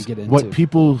because thing we get into. what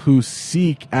people who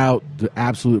seek out the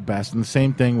absolute best, and the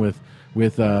same thing with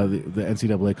the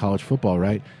NCAA college football,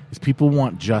 right? Is people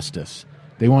want justice.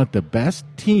 They want the best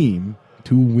team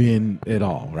to win it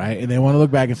all, right? And they want to look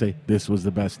back and say, this was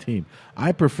the best team.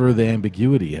 I prefer the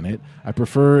ambiguity in it. I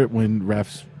prefer it when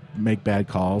refs make bad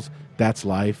calls. That's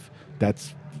life.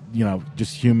 That's,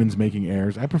 just humans making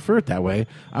errors. I prefer it that way.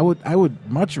 I would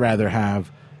much rather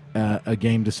have a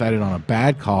game decided on a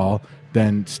bad call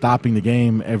than stopping the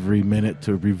game every minute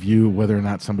to review whether or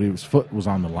not somebody's foot was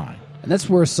on the line. And that's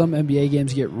where some NBA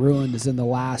games get ruined is in the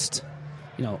last,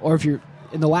 or if you're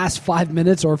in the last 5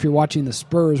 minutes, or if you're watching the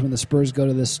Spurs, when the Spurs go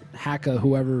to this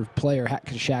whoever player,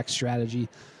 Hack strategy,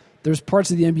 there's parts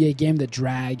of the NBA game that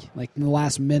drag. Like in the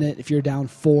last minute, if you're down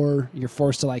 4, you're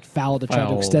forced to foul to try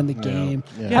to extend the game.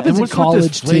 Yeah. Happens in what's with college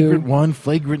this flagrant too. 1,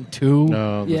 flagrant 2?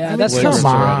 No, Yeah, the that's flagrant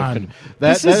come right. on.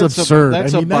 This is absurd.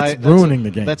 That's ruining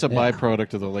the game. That's a Yeah.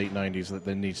 byproduct of the late '90s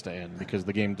that needs to end because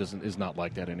the game is not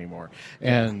like that anymore.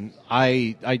 And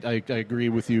I agree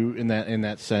with you in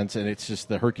that sense. And it's just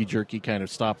the herky jerky kind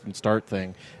of stop and start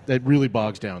thing that really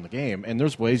bogs down the game. And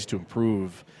there's ways to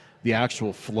improve the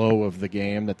actual flow of the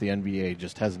game that the NBA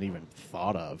just hasn't even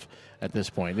thought of at this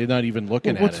point. They're not even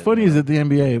looking at it. What's funny is that the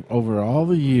NBA, over all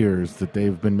the years that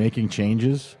they've been making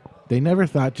changes, they never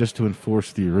thought just to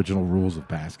enforce the original rules of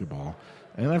basketball.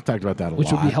 And I've talked about that a lot.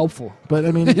 Which would be helpful. But,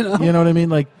 I mean, you know what I mean?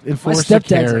 Like, enforce the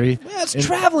stepdad's carry. yeah, it's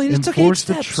traveling. It just took 8 enforce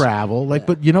the steps. travel.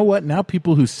 But you know what? Now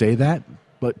people who say that,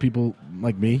 but people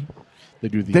like me,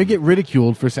 They get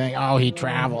ridiculed for saying, "Oh, he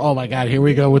traveled. Oh my God, here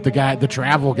we go with the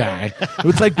travel guy."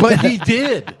 It's like, but he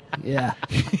did. Yeah.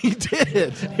 He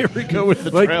did. Here we go with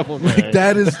the travel guy. Like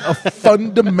that is a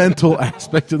fundamental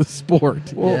aspect of the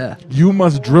sport. Yeah. You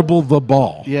must dribble the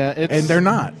ball. Yeah, and they're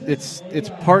not.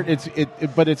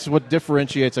 But it's what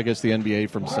differentiates, I guess, the NBA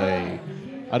from, say,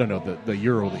 I don't know, the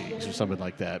Euro leagues or something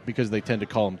like that, because they tend to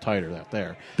call them tighter out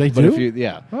there. They but do? If you,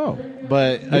 yeah. Oh,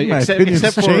 but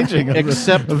except for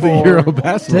the Euro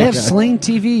basketball. They have guy. Sling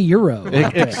TV Euro.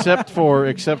 except for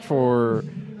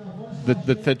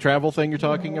the travel thing you're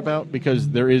talking about, because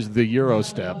there is the Euro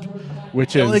step,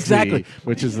 which is exactly.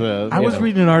 I was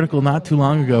reading an article not too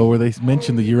long ago where they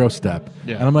mentioned the Euro step,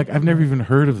 and I'm like, I've never even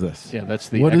heard of this. Yeah, that's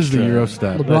the. What is the extra, Euro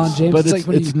step? LeBron James. But like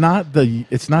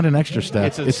it's not an extra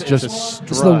step. It's just a stride.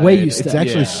 it's the way you step. It's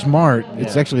actually smart.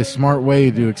 It's actually a smart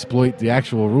way to exploit the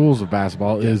actual rules of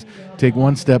basketball. Is take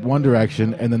one step one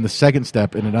direction and then the second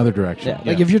step in another direction. Yeah.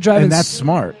 Like if you're driving, and that's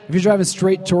smart. If you're driving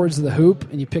straight towards the hoop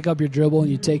and you pick up your dribble and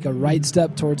you take a right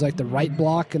step towards like the right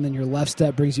block and then your left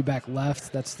step brings you back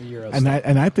left, that's the Euro step.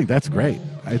 And I think that's great.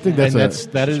 I think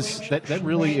that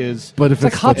really is. But if it's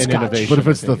like an hopscotch. innovation, but if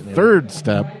it's the third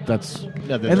step, that's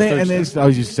they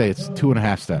always used to say it's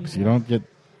 2.5 steps. You don't get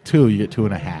 2, you get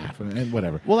 2.5, and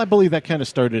whatever. Well, I believe that kind of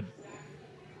started.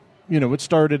 It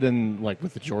started in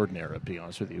with the Jordan era. To be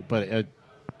honest with you, but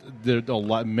there a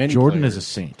lot. Many Jordan players, is a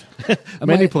saint.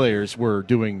 Many players were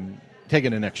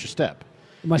taking an extra step.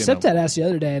 My stepdad asked the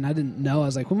other day, and I didn't know. I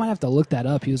was like, we might have to look that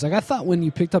up. He was like, I thought when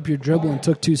you picked up your dribble and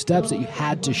took 2 steps that you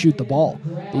had to shoot the ball,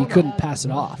 that you couldn't pass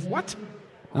it off. What?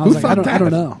 And I was Who like, thought I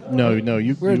don't that? know. No,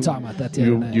 We were talking about that the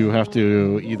other night. You have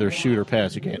to either shoot or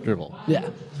pass. You can't dribble. Yeah.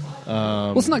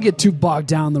 Let's not get too bogged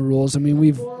down in the rules. I mean,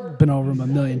 we've been over them a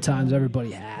million times.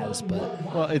 Everybody has,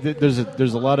 but there's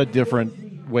a lot of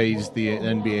different ways the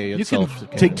NBA itself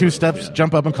can take 2 steps,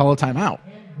 jump up, and call a timeout.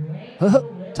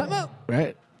 timeout.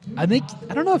 Right? I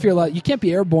don't know if you're allowed. You can't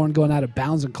be airborne going out of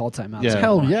bounds and call timeouts. Yeah.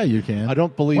 Hell yeah, you can. I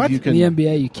don't believe you can. In the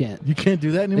NBA, you can't. You can't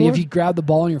do that Like anymore. if you grab the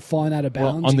ball and you're falling out of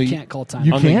bounds, you can't call timeout.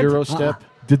 You on can't? the Euro step.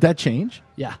 Did that change?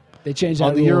 Yeah, they changed that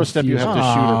On the rule Euro a step, few you years have ago.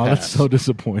 to shoot or pass. That's so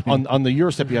disappointing. On the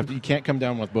Euro step, you can't come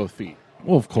down with both feet.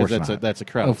 Well, of course that's not. That's a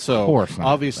crowd. Of course not.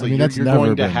 Obviously, I mean, you're that's going never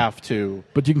to been. have to.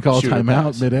 But you can call a shoot or timeout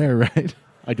pass. midair, right?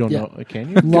 I don't Yeah. know. Can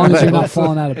you? As long as you're not That's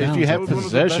falling out of if bounds. you have I think.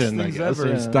 possession, I guess.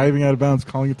 It's diving out of bounds,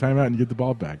 calling a timeout, and you get the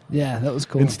ball back. Yeah, that was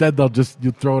cool. Instead,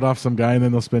 you throw it off some guy, and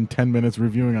then they'll spend 10 minutes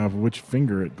reviewing off of which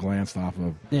finger it glanced off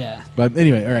of. Yeah. But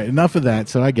anyway, all right, enough of that.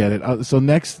 So I get it. So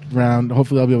next round,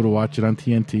 hopefully I'll be able to watch it on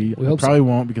TNT. We hope probably so.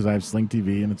 won't because I have Sling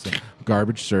TV, and it's a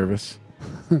garbage service.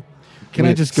 Can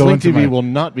I just go Sling into TV my... will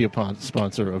not be a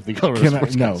sponsor of the Colorado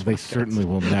Sports No, Guys they podcast. certainly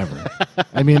will never.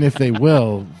 I mean, if they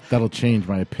will, that'll change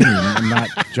my opinion. I'm not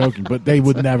joking, but they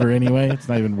would never anyway. It's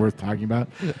not even worth talking about.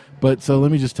 But so let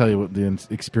me just tell you what the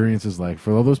experience is like.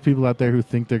 For all those people out there who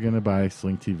think they're going to buy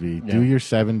Sling TV, do your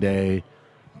 7-day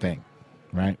thing,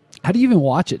 right? How do you even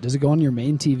watch it? Does it go on your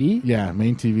main TV? Yeah,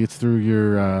 main TV. It's through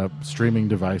your streaming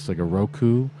device like a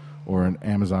Roku or an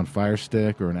Amazon Fire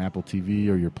Stick or an Apple TV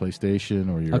or your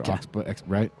PlayStation or your Xbox,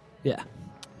 right? Yeah.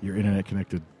 Your internet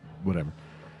connected, whatever.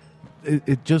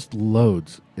 It just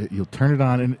loads. You'll turn it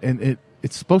on, and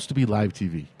it's supposed to be live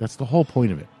TV. That's the whole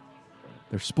point of it.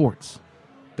 They're sports.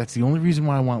 That's the only reason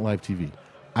why I want live TV.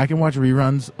 I can watch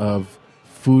reruns of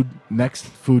Next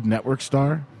Food Network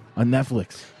Star on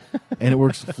Netflix, and it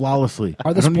works flawlessly.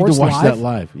 Are the I don't sports need to watch live? that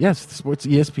live. Yes, the sports,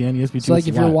 ESPN, ESPN2. So like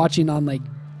if you're live. watching on like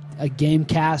a game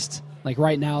cast, like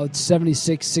right now it's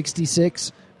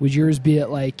 76-66, would yours be at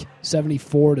like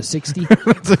 74-60?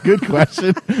 That's a good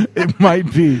question. It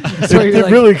might be. So It you're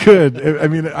like- really could.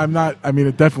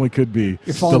 It definitely could be.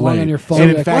 You're falling delayed. on your phone, And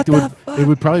you're in like, fact, "What the it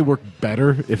would probably work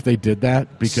better if they did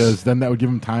that because then that would give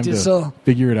them time Dude, to so-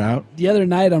 figure it out. The other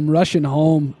night I'm rushing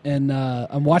home and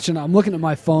I'm looking at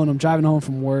my phone. I'm driving home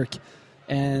from work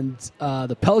and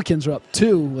the Pelicans are up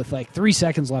 2 with like 3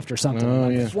 seconds left or something. Oh,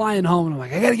 I'm yeah. flying home and I'm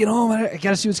like, I got to get home. I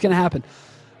got to see what's going to happen.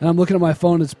 And I'm looking at my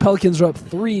phone. It's Pelicans are up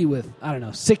 3 with,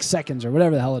 6 seconds or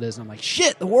whatever the hell it is. And I'm like,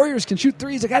 shit, the Warriors can shoot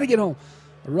threes. I got to get home.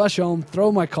 I rush home,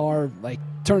 throw my car,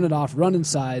 turn it off, run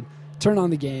inside, turn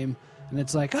on the game. And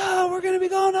it's like, oh, we're going to be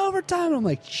going to overtime. And I'm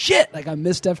like, shit. I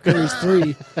missed Steph Curry's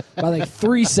 3 by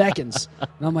 3 seconds. And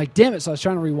I'm like, damn it. So I was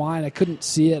trying to rewind. I couldn't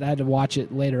see it. I had to watch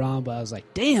it later on. But I was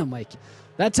like, damn,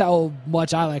 that's how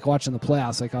much I like watching the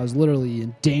playoffs. I was literally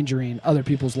endangering other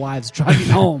people's lives driving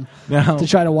home to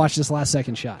try to watch this last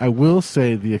second shot. I will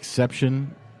say the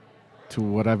exception to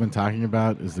what I've been talking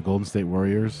about is the Golden State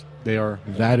Warriors. They are.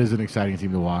 That is an exciting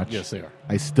team to watch. Yes, they are.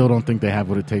 I still don't think they have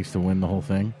what it takes to win the whole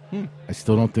thing. I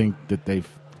still don't think that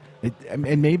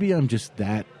and maybe I'm just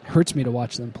that hurts me to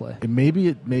watch them play. Maybe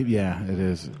it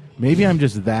is. Maybe I'm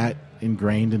just that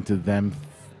ingrained into them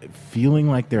feeling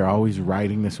like they're always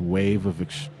riding this wave of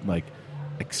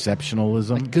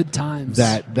exceptionalism, Like good times.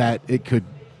 that it could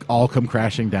all come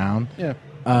crashing down.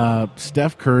 Yeah.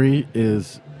 Steph Curry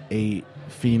is a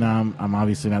phenom. I'm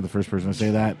obviously not the first person to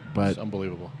say that, but It's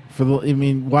unbelievable.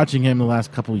 Watching him the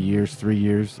last couple of years, 3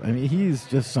 years, he's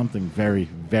just something very,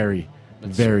 very,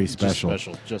 very special.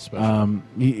 Just special. And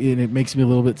it makes me a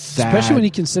little bit sad. Especially when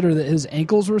you consider that his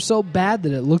ankles were so bad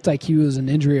that it looked like he was an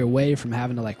injury away from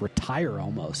having to retire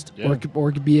almost, Yeah.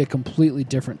 or could be a completely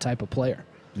different type of player.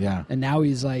 Yeah. And now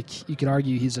he's you could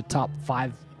argue he's a top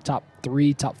 5, top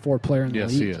 3, top 4 player in the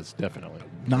Yes, league. he is, definitely.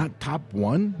 Not top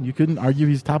one? You couldn't argue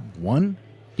he's top one?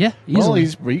 Yeah, Well,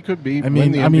 easily. he could be. I win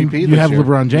mean, the MVP you this have year,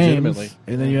 LeBron James, legitimately.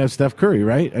 and then you have Steph Curry,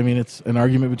 right? I mean, it's an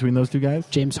argument between those two guys.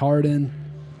 James Harden.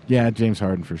 Yeah, James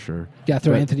Harden for sure. Got to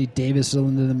throw But- Anthony Davis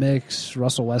into the mix,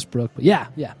 Russell Westbrook. But yeah,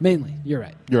 mainly. You're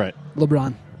right. You're right.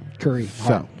 LeBron, Curry,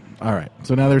 Harden. So, all right.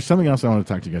 So now there's something else I want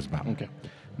to talk to you guys about. Okay.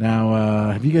 Now,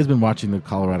 have you guys been watching the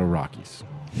Colorado Rockies?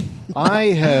 I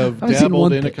have I've seen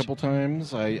one dabbled in a pitch. couple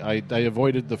times. I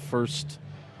avoided the first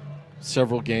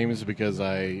several games because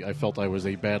I felt I was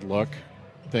a bad luck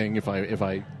thing. If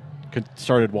I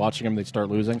started watching them, they'd start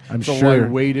losing. I'm so sure. I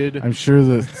waited. I'm sure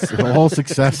the whole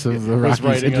success of the Was Rockies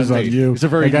riding hinges on on me. you. It's a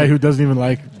very- a guy who doesn't even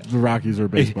like the Rockies or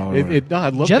baseball. No, I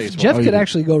love Jeff baseball. Jeff Oh, you could do.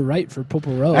 actually go right for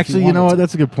Purple Row. Actually, you know what?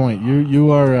 That's a good point.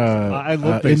 You are I love in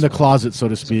the baseball. closet, so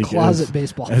to speak. Closet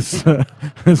baseball.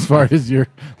 As far as your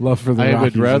love for the I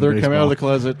Rockies. would rather and come out of the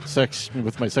baseball. closet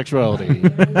with my sexuality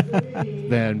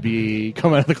than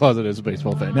come out of the closet as a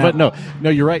baseball fan. Now- But no,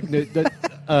 you're right.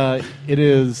 It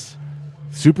is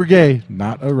Super gay,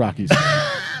 not a Rockies.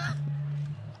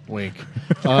 wink.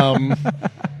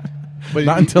 But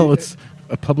Not until it's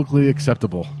publicly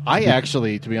acceptable. I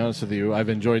actually, to be honest with you, I've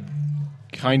enjoyed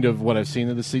kind of what I've seen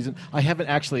of this season. I haven't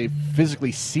actually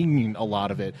physically seen a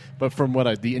lot of it, but from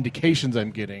the indications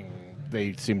I'm getting,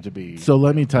 they seem to be. So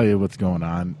let me tell you what's going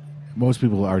on. Most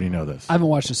people already know this. I haven't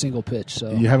watched a single pitch,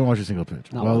 so You haven't watched a single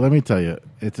pitch. No. Well, let me tell you,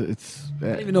 it's. I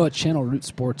don't even know what channel Root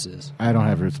Sports is. I don't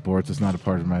have Root Sports. It's not a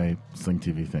part of my Sling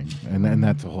TV thing, and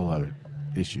that's a whole other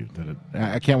issue.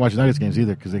 I can't watch Nuggets games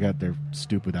either because they got their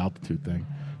stupid altitude thing.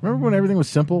 Remember when everything was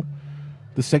simple?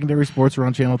 The secondary sports were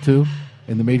on Channel 2,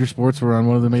 and the major sports were on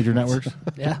one of the major networks.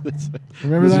 Yeah,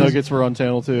 Remember the that? Nuggets were on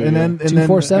Channel 2. And then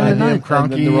 247 at goddamn night. Kroenke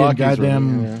And then the and Rockies were-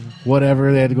 goddamn yeah.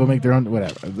 whatever. They had to go make their own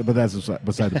whatever. But that's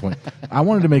beside the point. I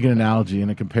wanted to make an analogy and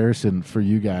a comparison for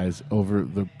you guys over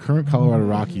the current Colorado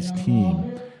Rockies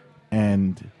team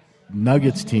and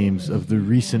Nuggets teams of the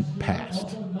recent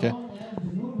past. Okay.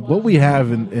 What we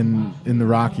have in the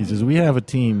Rockies is we have a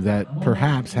team that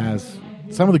perhaps has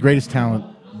some of the greatest talent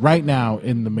right now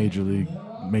in the major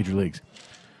leagues.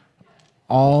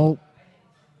 All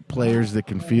players that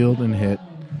can field and hit,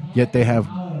 yet they have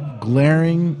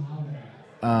glaring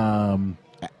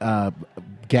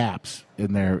gaps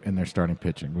in their starting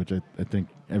pitching, which I think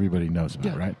everybody knows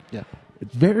about, right? Yeah.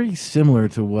 It's very similar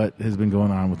to what has been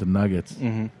going on with the Nuggets.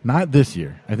 Mm-hmm. Not this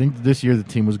year. I think this year the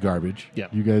team was garbage. Yeah.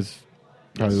 You guys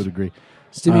probably Yes. would agree.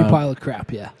 Stevie pile of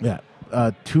crap. Yeah, Yeah.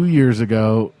 2 years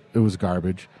ago, it was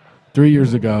garbage. 3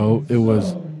 years ago, it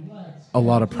was a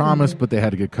lot of promise, but they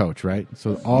had a good coach, right?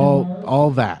 So all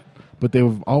that. But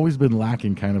they've always been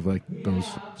lacking kind of like those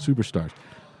superstars.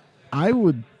 I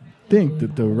would think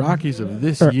that the Rockies of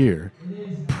this year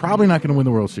probably not going to win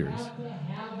the World Series.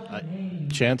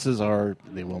 Chances are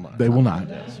they will not. They will not.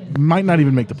 Yes. Might not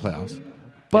even make the playoffs.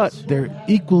 But Yes. they're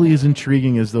equally as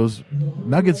intriguing as those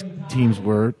Nuggets teams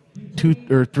were 2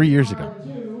 or 3 years ago.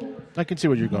 I can see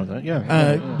what you're going with that.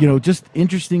 Yeah. Just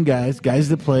interesting guys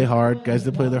that play hard, guys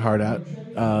that play their heart out.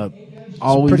 some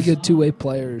Always pretty good two-way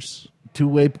players.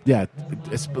 two-way. Yeah,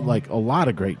 it's like a lot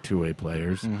of great two-way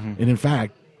players, Mm-hmm. and in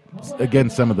fact, again,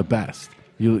 some of the best.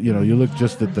 You look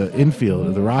just at the infield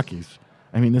of the Rockies.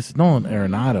 I mean, this Nolan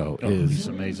Arenado He's is.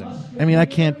 amazing. I mean, I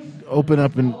can't open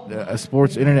up a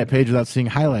sports internet page without seeing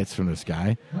highlights from this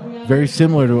guy. Very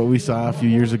similar to what we saw a few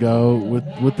years ago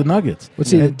with the Nuggets.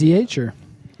 What's he, the DH or?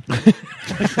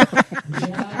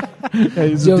 Yeah,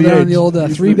 he's Go down the old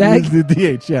three bag? He's the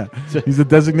DH, yeah. He's a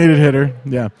designated hitter,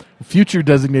 yeah. Future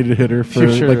designated hitter for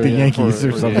like the Yankees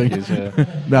or for something. Yankees, yeah.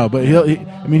 No, but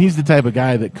he's the type of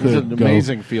guy that could He's an go.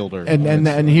 amazing fielder.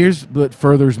 And here's what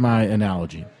furthers my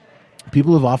analogy.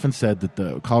 People have often said that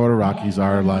the Colorado Rockies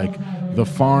are like the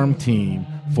farm team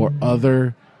for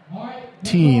other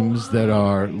teams that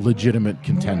are legitimate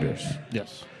contenders.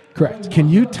 Yes. Correct. Can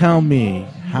you tell me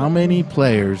how many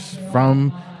players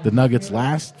from the Nuggets'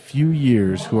 last few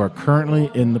years who are currently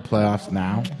in the playoffs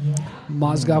now?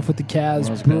 Mozgov with the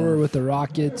Cavs, Brewer with the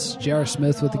Rockets, J.R.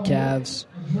 Smith with the Cavs,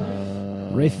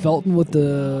 Ray Felton with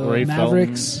the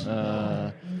Mavericks.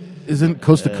 Isn't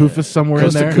Costa Kufis somewhere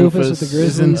in there? Costa Kufis with the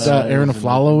Grizzlies. Isn't Aaron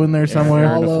Aflalo in there somewhere?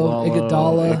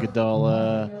 Iguodala.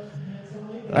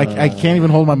 I can't even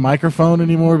hold my microphone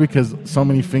anymore because so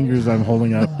many fingers I'm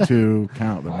holding up to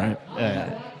count them, right?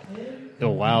 Oh,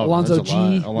 wow. Alonzo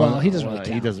G. Well, he doesn't really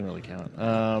count. He doesn't really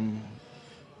count.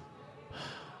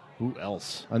 Who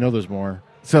else? I know there's more.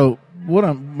 So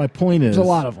my point is... There's a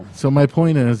lot of them. So my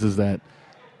point is that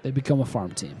they become a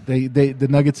farm team. The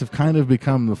Nuggets have kind of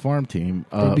become the farm team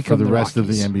for the rest of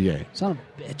the NBA. Son of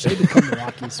a bitch. They become the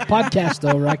Rockies. Podcast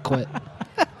over. I quit.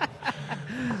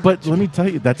 But let me tell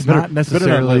you, that's not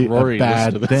necessarily a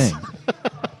bad thing.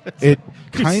 It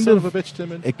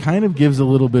kind of gives a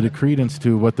little bit of credence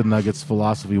to what the Nuggets'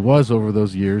 philosophy was over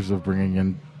those years of bringing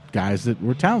in guys that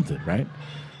were talented, right?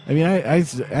 I mean, I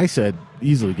said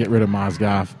easily get rid of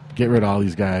Mozgov, get rid of all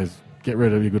these guys, get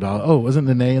rid of Iguodala. Oh, wasn't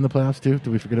Nene in the playoffs too? Did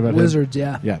we forget about Wizards?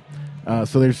 him? Yeah.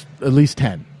 So there's at least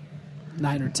 10.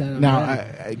 9 or 10. Now,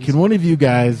 can one of you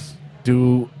guys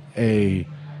do a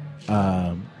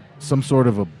some sort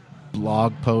of a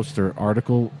blog post or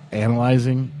article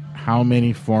analyzing how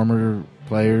many former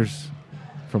players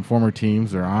from former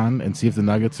teams are on and see if the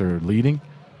Nuggets are leading?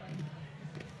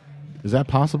 Is that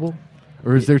possible?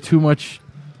 Or is there too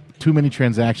many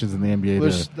transactions in the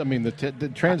NBA? The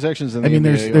transactions in the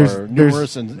NBA are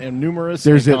numerous and numerous.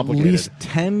 There's and at least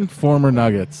 10 former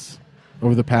Nuggets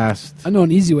over the past. I know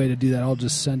an easy way to do that. I'll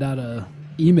just send out an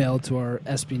email to our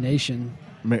SB Nation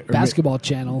basketball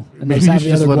channel, and maybe have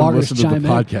the other let them bloggers listen to chime the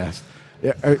in. podcast.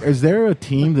 Is there a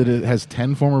team that has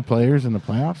 10 former players in the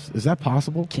playoffs? Is that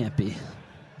possible? Can't be.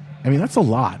 I mean, that's a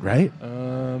lot, right?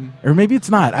 Or maybe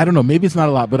it's not. I don't know. Maybe it's not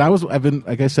a lot. But I've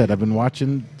been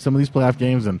watching some of these playoff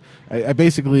games, and I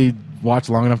basically watched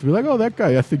long enough to be like, oh, that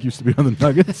guy I think used to be on the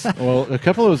Nuggets. Well, a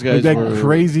couple of those guys like were that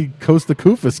crazy Costa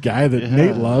Kufis guy that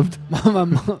Nate loved.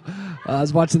 I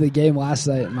was watching the game last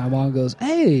night, and my mom goes,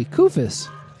 "Hey, Kufis.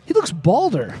 He looks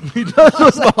balder." He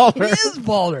does look balder. He is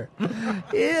balder.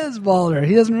 He is balder.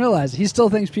 He doesn't realize it. He still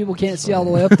thinks people can't see all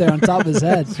the way up there on top of his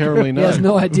head. Apparently not. He has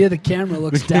no idea the camera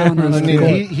looks down on the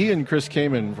court. He and Chris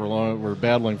Kaman were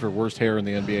battling for worst hair in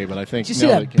the NBA, but I think... Did you see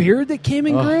that beard that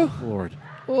Kaman grew? Lord.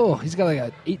 Oh, he's got like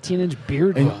an 18-inch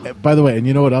beard. And, by the way, and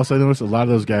you know what else I noticed? A lot of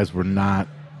those guys were not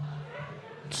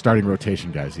starting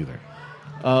rotation guys either.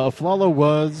 Aflalo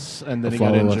was, and then he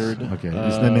got injured. Okay,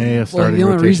 is Nene a starting rotation guy? The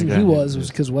only reason he was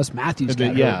because Wes Matthews got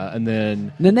hurt. Yeah, and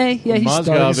then Nene, he's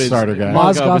starter guy.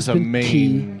 Mozgov is a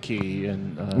main key,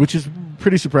 and which is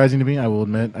pretty surprising to me. I will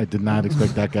admit, I did not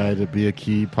expect that guy to be a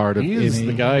key part of. He is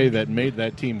the guy that made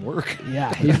that team work.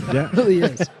 Yeah, he really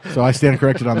is. So I stand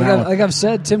corrected on that one. Like I've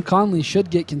said, Tim Conley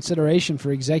should get consideration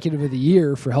for Executive of the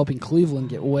Year for helping Cleveland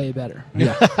get way better.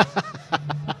 Yeah.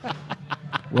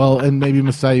 Well, and maybe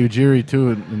Masai Ujiri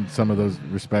too, in some of those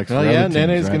respects. Well, yeah,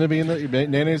 Nene's going to be in the.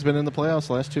 Nene's been in the playoffs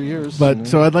the last 2 years. But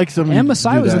so I'd like somebody. And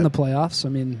Masai was that. in the playoffs. I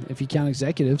mean, if you count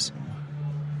executives.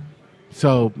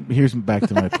 So here's back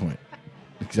to my point.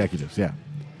 Executives, yeah,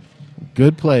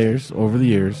 good players over the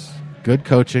years, good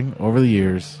coaching over the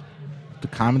years. The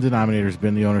common denominator has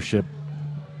been the ownership.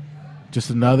 Just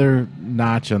another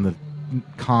notch on the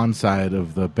con side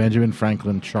of the Benjamin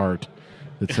Franklin chart.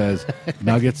 That says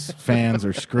Nuggets fans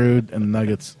are screwed and the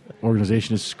Nuggets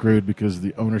organization is screwed because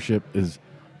the ownership is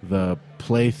the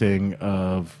plaything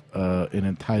of an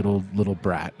entitled little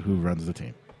brat who runs the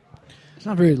team. It's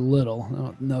not very little. I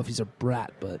don't know if he's a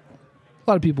brat, but a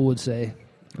lot of people would say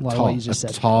a lot of what you just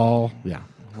said. Tall, yeah.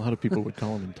 A lot of people would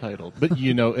call him entitled. But,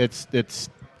 it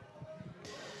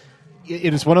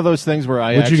is one of those things where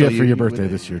What'd you get for your birthday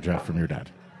this year, Jeff, from your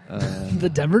dad? The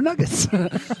Denver Nuggets.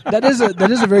 That is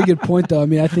a very good point, though. I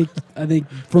mean, I think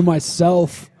for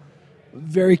myself,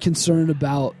 very concerned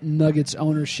about Nuggets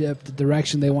ownership, the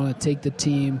direction they want to take the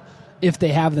team, if they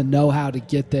have the know-how to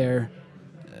get there.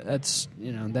 That's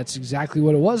exactly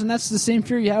what it was, and that's the same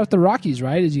fear you had with the Rockies,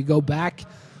 right? As you go back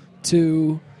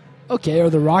to, okay, are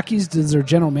the Rockies? Does their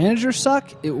general manager suck?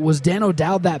 Was Dan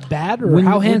O'Dowd that bad, or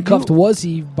how handcuffed was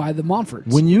he by the Monforts?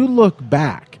 When you look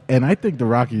back, and I think the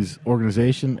Rockies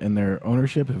organization and their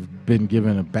ownership have been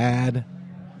given a bad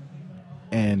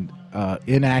and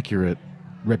inaccurate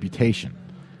reputation.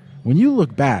 When you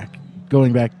look back,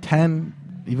 going back 10,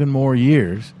 even more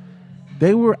years,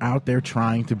 they were out there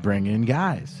trying to bring in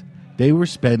guys. They were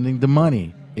spending the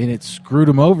money. and it screwed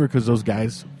them over because those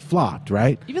guys flopped,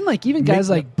 right? Even guys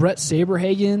like Brett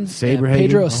Saberhagen, Saberhagen.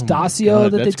 Pedro Oh my Estacio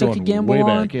that they that's took a going gamble way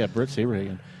on. back. Yeah, Brett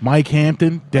Saberhagen. Mike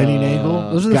Hampton, Denny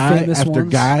Nagel, Those are the guy famous after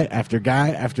ones. guy after guy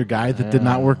after guy that did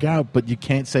not work out. But you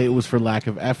can't say it was for lack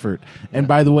of effort. And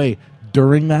by the way,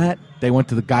 during that, they went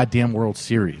to the goddamn World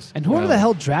Series. And whoever the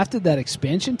hell drafted that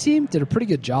expansion team did a pretty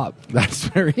good job. That's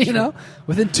very true. You know,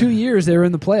 within 2 years they were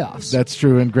in the playoffs. That's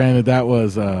true. And granted, that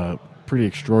was pretty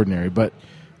extraordinary. But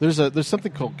There's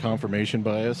something called confirmation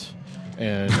bias,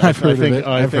 and I've heard of it.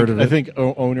 I I've heard of it. think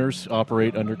owners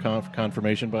operate under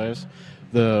confirmation bias.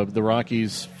 The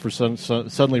Rockies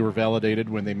suddenly were validated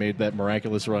when they made that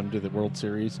miraculous run to the World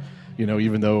Series. You know,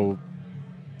 even though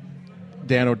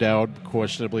Dan O'Dowd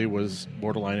questionably was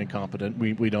borderline incompetent,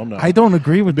 we don't know. I don't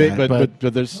agree with that. But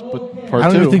part I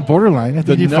don't two, even think borderline. I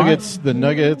think the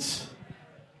Nuggets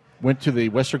went to the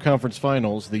Western Conference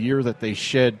Finals the year that they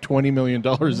shed $20 million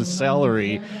of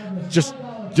salary, just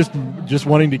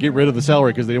wanting to get rid of the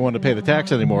salary because they didn't want to pay the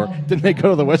tax anymore. Then they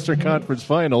go to the Western Conference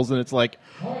Finals, and it's like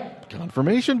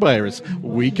confirmation bias.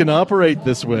 We can operate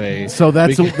this way. So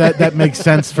that makes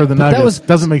sense for the But that Nuggets. was-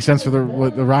 Doesn't make sense for the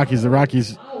Rockies. The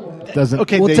Rockies doesn't.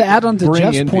 Okay, Well, they to add on to bring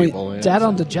Jeff's in point, people, yeah. to add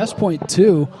on to Jeff's point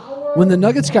too, when the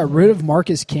Nuggets got rid of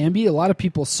Marcus Camby, a lot of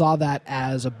people saw that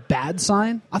as a bad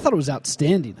sign. I thought it was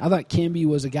outstanding. I thought Camby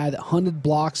was a guy that hunted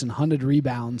blocks and hunted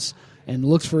rebounds and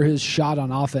looks for his shot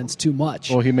on offense too much.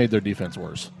 Well, he made their defense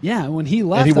worse. Yeah, when he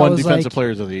left, And he won I was Defensive like, Player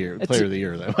of the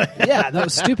Year that way. yeah, that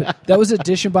was stupid. That was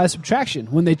addition by subtraction.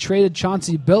 When they traded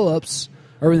Chauncey Billups,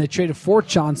 or when they traded for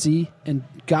Chauncey and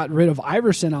got rid of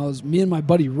Iverson, me and my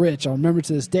buddy Rich, I'll remember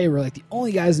to this day, were like the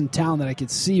only guys in town that I could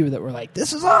see that were like,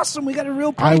 this is awesome, we got a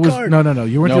real point guard. No.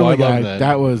 You weren't the No, I only guy. love that.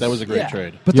 That was a great Yeah.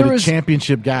 trade. But you're there the was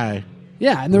championship guy.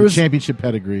 yeah, and there With was championship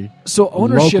pedigree. so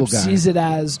ownership local guy. sees it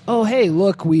as, oh hey,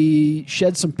 look, we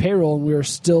shed some payroll and we were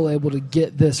still able to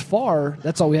get this far.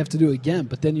 That's all we have to do again.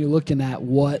 But then you're looking at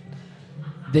what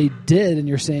they did, and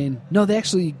you're saying, no, they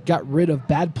actually got rid of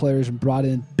bad players and brought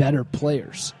in better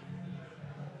players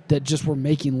that just were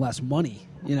making less money.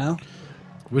 You know,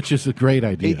 Which is a great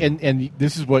idea. And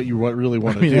this is what you really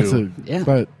want to that's do. Yeah.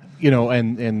 But You know,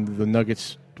 and the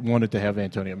Nuggets wanted to have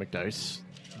Antonio McDyess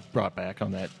brought back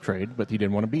on that trade, but he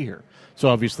didn't want to be here. So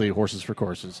obviously, horses for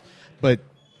courses. But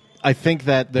I think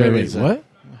that there wait, is what?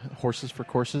 Horses for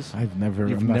courses. You've You've not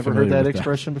never heard familiar that with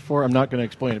expression before? I'm not going to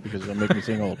explain it because it'll make me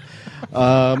seem old.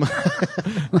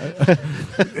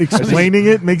 Explaining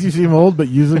it makes you seem old, but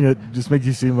using it just makes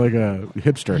you seem like a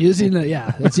hipster.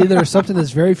 it's either something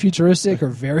that's very futuristic or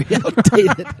very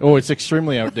outdated. Oh, it's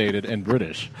extremely outdated and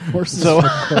British. Horses So,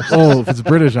 Oh, if it's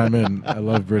British, I'm in. I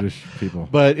love British people.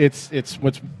 but it's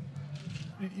what's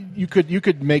you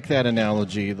could make that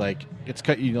analogy like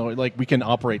like we can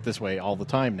operate this way all the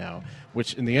time now,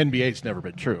 which in the NBA it's never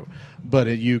been true. But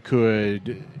you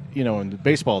could, in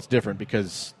baseball it's different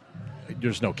because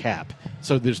there's no cap,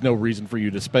 so there's no reason for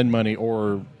you to spend money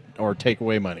or take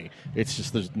away money. It's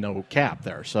just there's no cap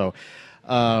there. So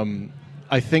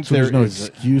I think So there's no is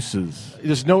excuses.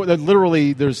 there's no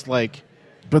literally there's like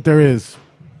But there is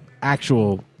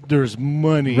actual there's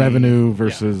money revenue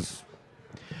versus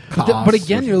costs. But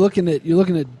again, you're looking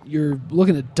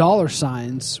at dollar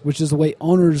signs, which is the way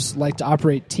owners like to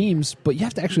operate teams. But you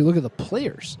have to actually look at the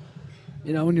players.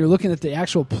 When you're looking at the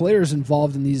actual players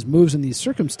involved in these moves and these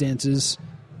circumstances,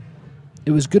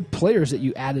 it was good players that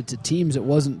you added to teams. It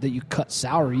wasn't that you cut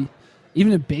salary.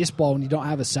 Even in baseball, when you don't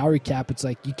have a salary cap, it's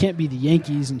like you can't be the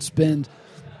Yankees and spend,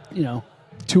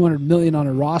 $200 million on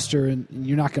a roster and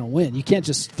you're not going to win. You can't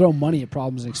just throw money at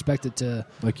problems and expect it to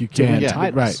like you to win can't.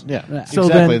 titles. Right. Yeah. So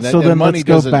Exactly. then money let's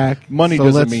go doesn't- back. money So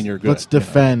doesn't let's- mean you're good, Let's you know.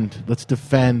 defend. Let's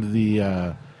defend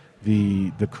the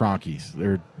Cronkies,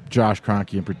 or Josh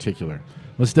Kroenke in particular.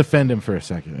 Let's defend him for a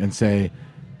second and say,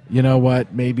 you know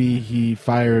what? Maybe he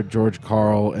fired George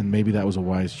Karl, and maybe that was a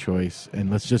wise choice. And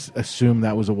let's just assume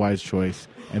that was a wise choice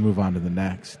and move on to the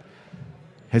next.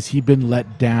 Has he been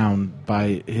let down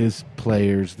by his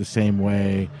players the same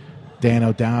way Dan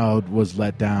O'Dowd was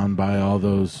let down by all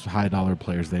those high-dollar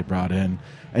players they brought in?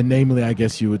 And namely, I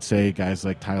guess you would say guys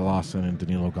like Ty Lawson and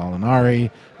Danilo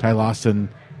Gallinari. Ty Lawson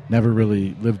never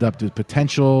really lived up to his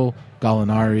potential.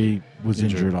 Gallinari was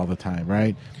injured all the time,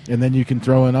 right? And then you can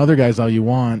throw in other guys all you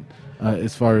want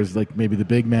as far as like maybe the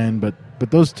big men, but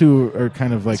those two are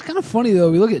kind of like... It's kind of funny,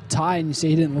 though. We look at Ty and you say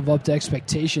he didn't live up to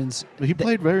expectations. He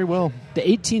played very well. The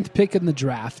 18th pick in the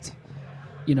draft,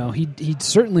 he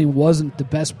certainly wasn't the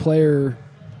best player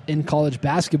in college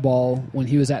basketball when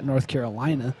he was at North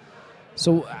Carolina.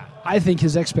 So I think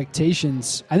his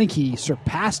expectations, I think he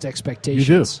surpassed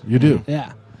expectations. You do.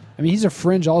 Yeah. I mean, he's a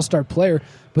fringe all-star player,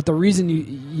 but the reason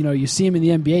you see him in the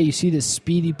NBA, you see this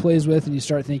speed he plays with, and you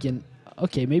start thinking,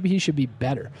 okay, maybe he should be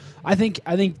better. I think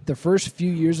the first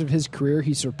few years of his career,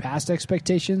 he surpassed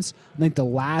expectations. I think the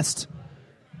last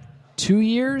 2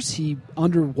 years, he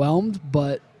underwhelmed,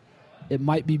 but it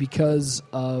might be because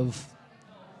of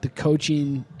the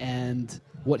coaching and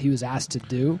what he was asked to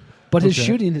do. But his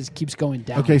shooting keeps going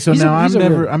down. Okay, so now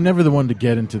I'm never the one to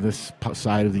get into this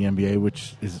side of the NBA,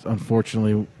 which is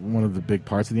unfortunately one of the big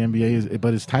parts of the NBA.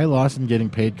 But is Ty Lawson getting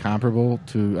paid comparable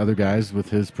to other guys with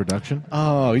his production?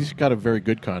 Oh, he's got a very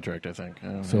good contract, I think.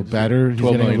 So better. He's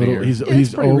 $12 getting a little. million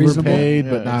He's overpaid,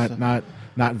 reasonable. but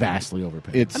not vastly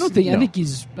overpaid. I think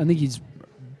he's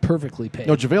perfectly paid.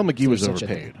 No, JaVale McGee was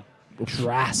overpaid.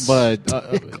 Drastic. But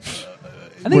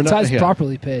I think Ty's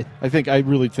properly paid. I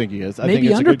really think he is. I Maybe think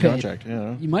it's underpaid. a good contract.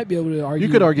 Yeah. You might be able to argue.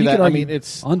 You could argue that. I mean,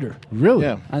 it's under. Really?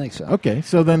 Yeah. I think so. Okay,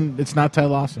 so then it's not Ty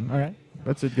Lawson. All right,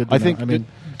 that's a good. I think. To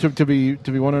be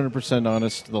 100%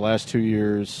 honest, the last 2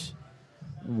 years,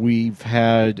 we've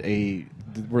had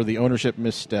where the ownership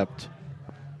misstepped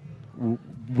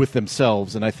with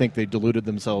themselves, and I think they deluded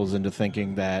themselves into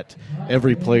thinking that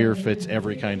every player fits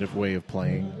every kind of way of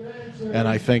playing. And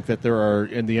I think that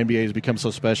and the NBA has become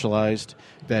so specialized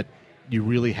that you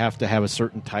really have to have a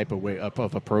certain type of way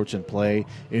of approach and play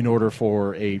in order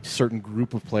for a certain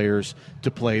group of players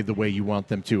to play the way you want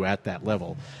them to at that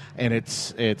level. And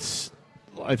it's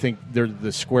I think they're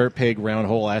the square peg round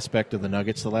hole aspect of the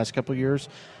Nuggets the last couple of years.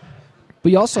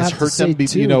 But you also have to say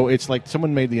too, it's like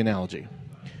someone made the analogy.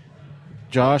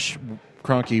 Josh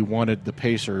Kroenke wanted the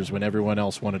Pacers when everyone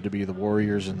else wanted to be the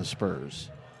Warriors and the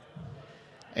Spurs.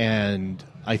 And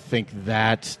I think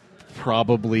that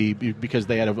probably because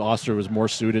they had Oster was more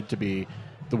suited to be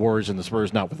the Warriors and the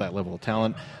Spurs, not with that level of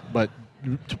talent, but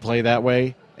to play that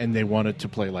way, and they wanted to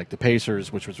play like the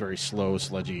Pacers, which was very slow,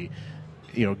 sludgy,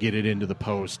 get it into the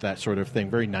post, that sort of thing,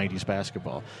 very 90s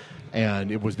basketball. And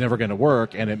it was never going to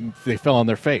work, and they fell on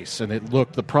their face, and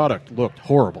the product looked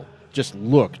horrible, just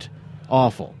looked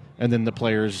awful. And then the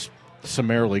players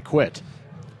summarily quit,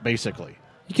 basically.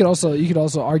 You could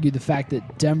also argue the fact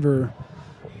that Denver,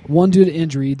 one, due to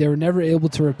injury, they were never able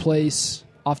to replace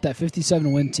off that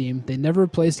 57-win team. They never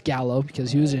replaced Gallo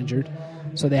because he was injured,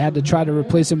 so they had to try to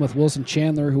replace him with Wilson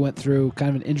Chandler, who went through kind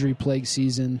of an injury-plagued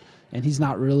season, and he's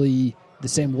not really the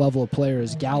same level of player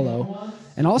as Gallo.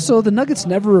 And also, the Nuggets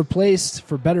never replaced,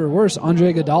 for better or worse,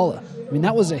 Andre Iguodala. I mean,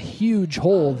 that was a huge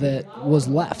hole that was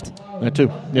left. That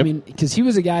too. Yep. I mean, because he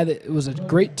was a guy that was a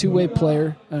great two-way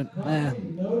player. Let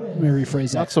me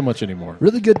rephrase that. Not so much anymore.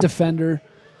 Really good defender.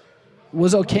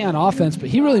 Was okay on offense, but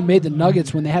he really made the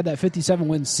Nuggets when they had that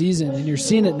 57-win season. And you're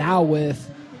seeing it now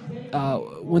with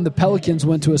when the Pelicans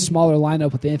went to a smaller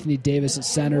lineup with Anthony Davis at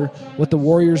center, what the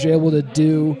Warriors are able to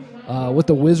do, what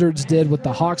the Wizards did, what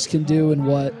the Hawks can do, and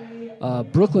what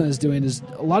Brooklyn is doing is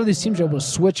a lot of these teams are able to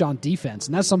switch on defense,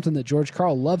 and that's something that George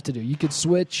Karl loved to do. You could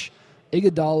switch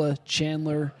Iguodala,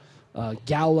 Chandler,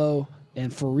 Gallo,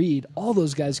 and Fareed. All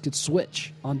those guys could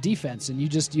switch on defense, and you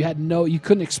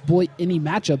couldn't exploit any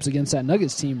matchups against that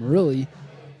Nuggets team really,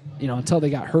 until they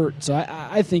got hurt. So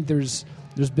I think there's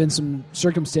been some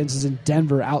circumstances in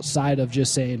Denver outside of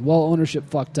just saying, well, ownership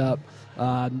fucked up,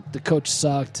 the coach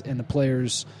sucked, and the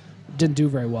players didn't do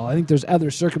very well. I think there's other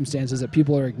circumstances that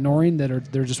people are ignoring they're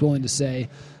just willing to say,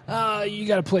 you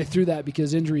got to play through that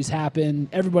because injuries happen.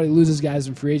 Everybody loses guys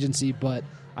in free agency, but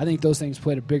I think those things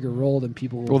played a bigger role than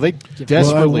people. Well, they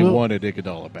desperately wanted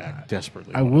Iguodala back.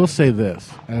 Desperately. I will say this.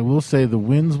 I will say the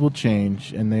winds will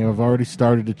change, and they have already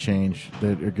started to change.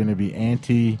 That are going to be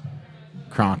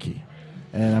anti-Kroenke,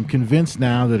 and I'm convinced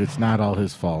now that it's not all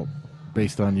his fault,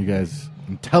 based on you guys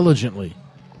intelligently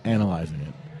analyzing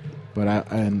it.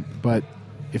 But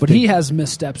he has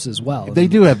missteps as well. They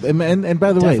do have, and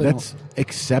by the way, that's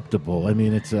acceptable. I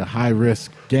mean, it's a high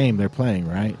risk game they're playing,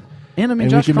 right? And I mean,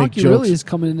 Josh Kroenke really is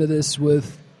coming into this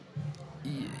with,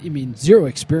 zero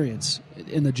experience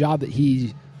in the job that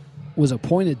he was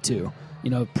appointed to.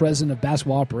 President of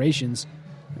basketball operations.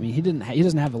 I mean, he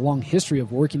doesn't have a long history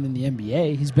of working in the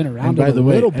NBA. He's been around a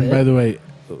little bit. And by the way,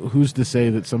 who's to say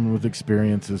that someone with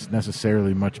experience is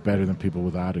necessarily much better than people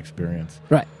without experience?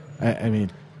 Right. I mean,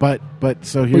 but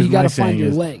so here's you my saying: find your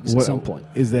legs at some point.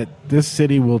 Is that this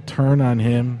city will turn on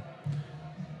him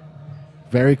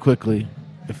very quickly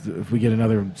if we get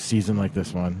another season like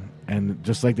this one, and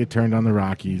just like they turned on the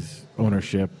Rockies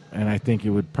ownership, and I think it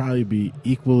would probably be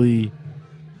equally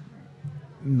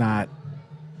not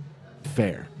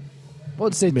fair. Well,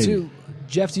 I'd say too,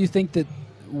 Jeff. Do you think that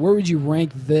where would you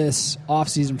rank this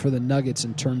offseason for the Nuggets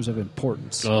in terms of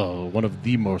importance? Oh, one of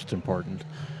the most important.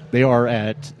 They are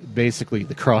at basically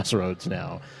the crossroads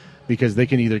now. because they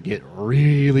can either get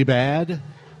really bad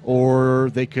or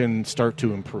they can start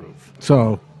to improve.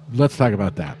 So let's talk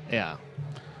about that. Yeah.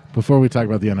 Before we talk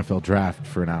about the NFL draft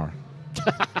for an hour.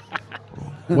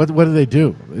 What do they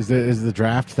do? Is the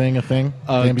draft thing a thing?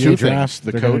 The NBA Two draft,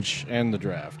 things, the coach and the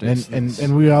draft.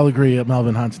 And we all agree that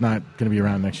Melvin Hunt's not going to be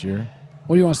around next year.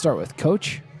 What do you want to start with,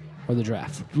 coach or the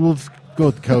draft? We'll go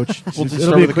with the coach. We'll just It'll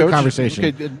start be with a the quick coach? conversation.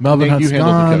 Okay, Melvin Nate, you Hunt's handle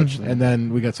the gone, coach then. and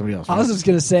then we got somebody else. I was just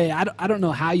going to say, I don't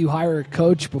know how you hire a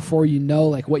coach before you know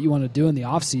like what you want to do in the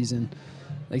offseason.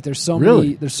 Like there's so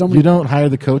many. You don't hire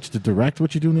the coach to direct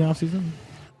what you do in the offseason?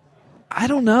 I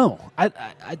don't know. I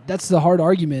that's the hard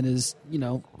argument is,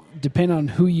 depending on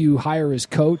who you hire as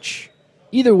coach,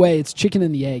 either way, it's chicken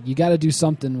and the egg. You got to do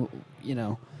something,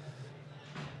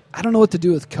 I don't know what to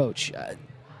do with coach.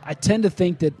 I tend to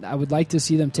think that I would like to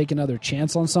see them take another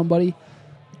chance on somebody.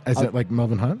 Is that like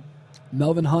Melvin Hunt?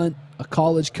 Melvin Hunt, a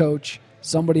college coach,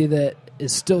 somebody that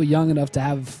is still young enough to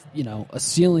have, a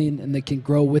ceiling and that can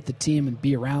grow with the team and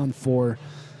be around for,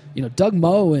 Doug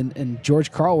Moe and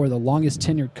George Karl were the longest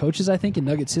tenured coaches, I think, in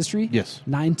Nuggets history. Yes.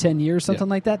 9-10 years, something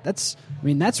like that. That's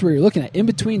where you're looking at. In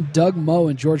between Doug Moe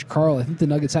and George Karl, I think the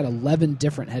Nuggets had 11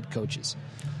 different head coaches.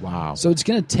 Wow. So it's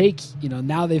going to take,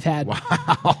 now they've had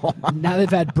now they've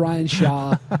had Brian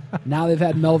Shaw, now they've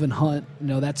had Melvin Hunt,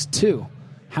 that's 2.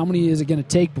 How many is it going to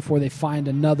take before they find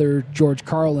another George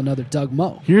Karl, another Doug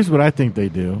Moe? Here's what I think they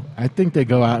do. I think they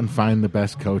go out and find the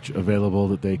best coach available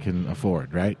that they can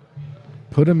afford, right?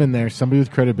 Put him in there, somebody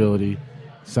with credibility,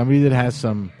 somebody that has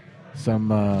some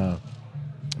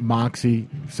moxie,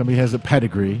 somebody has a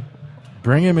pedigree.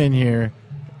 Bring him in here,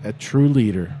 a true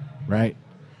leader, right?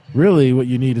 Really, what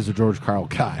you need is a George Karl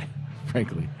guy,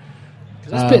 frankly.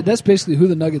 That's basically who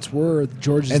the Nuggets were.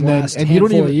 George's last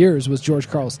handful of years was George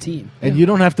Karl's team. And you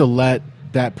don't have to let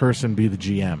that person be the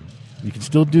GM. You can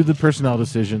still do the personnel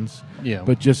decisions,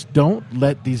 but just don't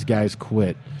let these guys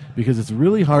quit because it's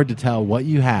really hard to tell what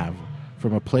you have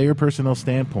from a player personnel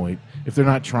standpoint if they're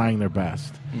not trying their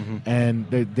best. Mm-hmm. And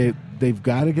they've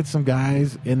got to get some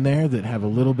guys in there that have a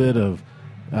little bit of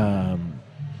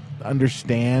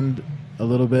understand a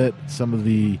little bit some of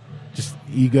the just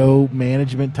ego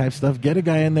management type stuff. Get a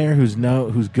guy in there who's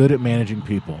good at managing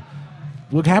people.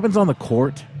 What happens on the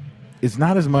court is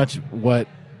not as much what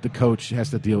the coach has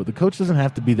to deal with. The coach doesn't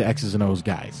have to be the X's and O's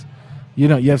guys. You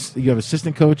have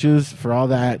assistant coaches for all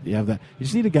that. You have that. You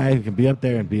just need a guy who can be up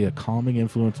there and be a calming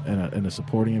influence and a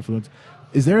supporting influence.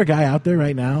 Is there a guy out there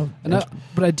right now?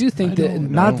 But I do think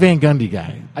not Van Gundy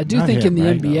guy. I do think in the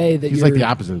NBA that he's like the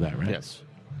opposite of that, right? Yes.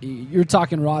 You're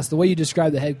talking, Ross, the way you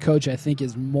describe the head coach, I think,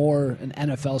 is more an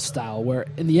NFL style, where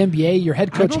in the NBA, your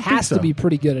head coach has to be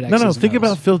pretty good at X's and O's. Think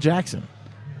about Phil Jackson.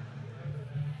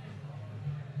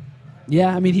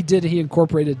 Yeah, he did. He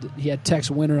had Tex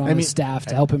Winter on his staff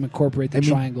to help him incorporate the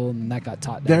triangle, and that got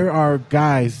taught down. There are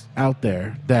guys out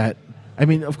there that,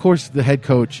 of course, the head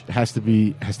coach has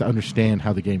to understand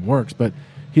how the game works, but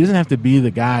he doesn't have to be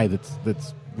the guy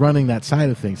that's running that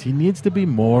side of things. He needs to be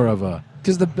more of a...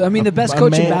 Because the best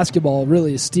coach in basketball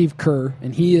really is Steve Kerr,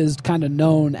 and he is kind of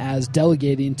known as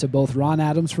delegating to both Ron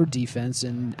Adams for defense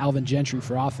and Alvin Gentry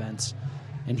for offense.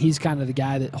 And he's kind of the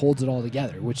guy that holds it all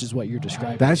together, which is what you're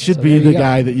describing. That should be the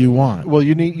guy that you want. Well,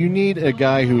 you need a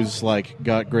guy who's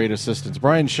got great assistants.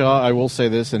 Brian Shaw, I will say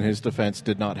this in his defense,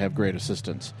 did not have great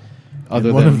assistants.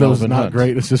 One of those not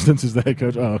great assistants is the head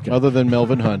coach. Oh, okay. Other than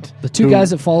Melvin Hunt, the two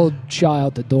guys that followed Shaw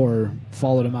out the door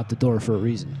followed him out the door for a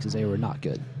reason because they were not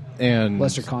good. And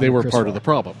they were part of the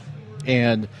problem.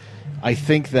 And I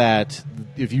think that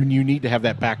if you need to have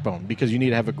that backbone because you need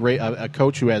to have a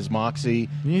coach who has moxie.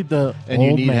 You need the and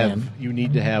old you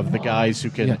need to have the guys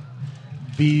who can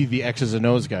be the X's and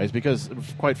O's guys because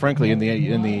quite frankly in the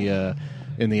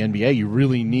NBA you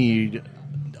really need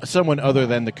someone other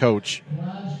than the coach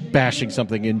bashing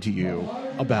something into you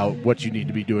about what you need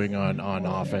to be doing on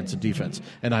offense and defense.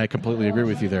 And I completely agree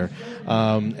with you there.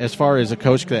 As far as a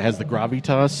coach that has the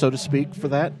gravitas, so to speak, for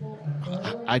that,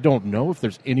 I don't know if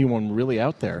there's anyone really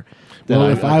out there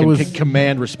that can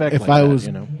command respect. If I was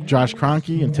Josh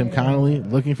Kroenke and Tim Connolly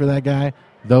looking for that guy,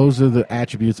 those are the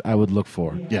attributes I would look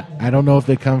for. Yeah. I don't know if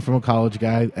they come from a college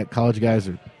guy. College guys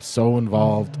are so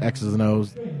involved, X's and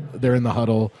O's. They're in the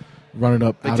huddle, running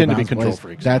up. They tend to be control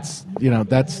freaks. That's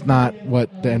not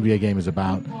what the NBA game is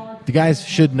about. The guys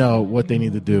should know what they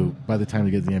need to do by the time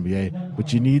they get to the NBA.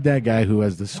 But you need that guy who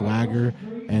has the swagger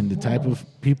and the type of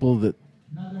people that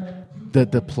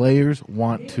the players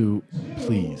want to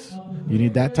please. You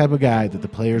need that type of guy that the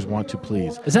players want to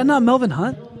please. Is that not Melvin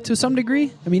Hunt to some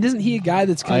degree? Isn't he a guy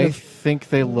that's kind of... I think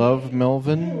they love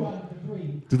Melvin.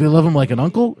 Do they love him like an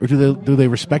uncle, or do they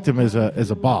respect him as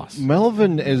a boss?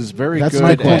 Melvin is very That's good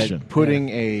my question. at putting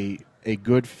a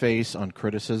good face on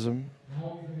criticism.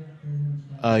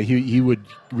 He would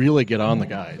really get on the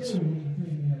guys,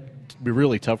 be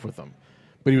really tough with them,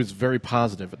 but he was very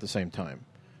positive at the same time.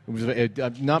 It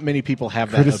was not many people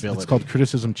have that ability. It's called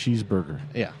criticism cheeseburger.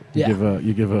 Yeah.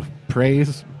 You give a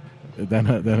praise, then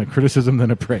a criticism, then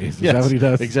a praise. Is that what he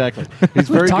does? Exactly. He's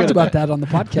We very talked good about at that. that on the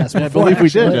podcast before. I believe we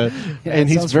actually. did, Yeah, and it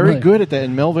he's sounds very familiar. good at that.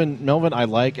 And Melvin, I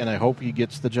like, and I hope he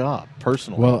gets the job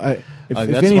personally. Well, if that's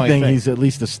my anything, thing. he's at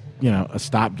least a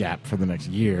stopgap for the next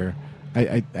year.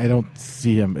 I don't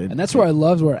see him, And that's where I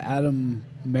loved where Adam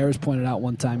Maris pointed out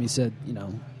one time. He said,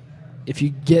 if you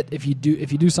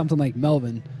do something like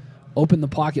Melvin, open the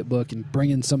pocketbook and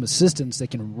bring in some assistants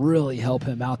that can really help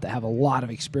him out, that have a lot of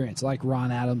experience, like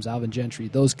Ron Adams, Alvin Gentry,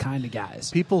 those kind of guys.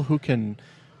 People who can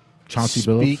Chauncey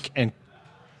speak Billups.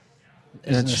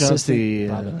 As an Chauncey, assistant,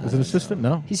 probably. Is it assistant?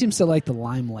 No. He seems to like the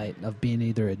limelight of being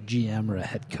either a GM or a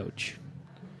head coach.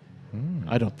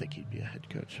 I don't think he'd be a head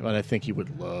coach, but I think he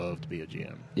would love to be a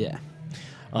GM. Yeah.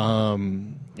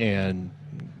 And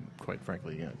quite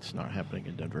frankly, it's not happening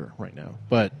in Denver right now.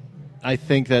 But I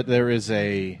think that there is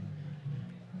a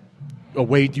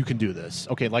way you can do this.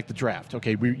 Okay, like the draft.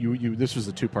 Okay, this was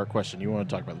a two-part question. You want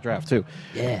to talk about the draft too?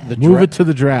 Yeah. Move it to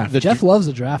the draft. Jeff loves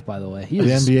the draft, by the way. The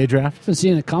NBA draft. I've been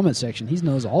seeing in the comment section. He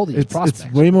knows all these prospects.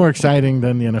 It's way more exciting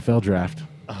than the NFL draft.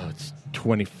 Oh, it's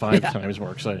 25 times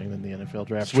more exciting than the NFL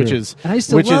draft, True. which is And I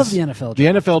still love the NFL draft. The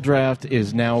NFL draft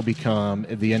is now become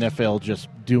the NFL just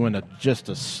doing a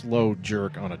slow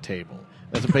jerk on a table.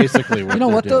 That's basically what You know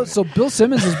they're what, though? doing. So Bill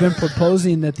Simmons has been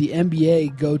proposing that the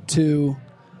NBA go to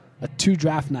a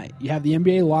 2-draft night. You have the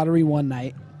NBA lottery one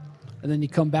night, and then you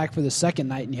come back for the second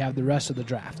night, and you have the rest of the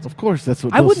draft. Of course, that's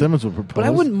what Bill Simmons would propose. But I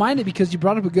wouldn't mind it because you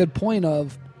brought up a good point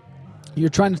of you're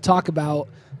trying to talk about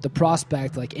the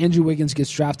prospect. Like Andrew Wiggins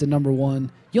gets drafted number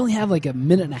 1. You only have like a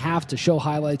minute and a half to show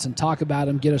highlights and talk about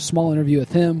him, get a small interview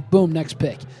with him, boom, next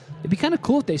pick. It'd be kind of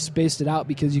cool if they spaced it out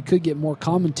because you could get more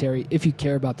commentary if you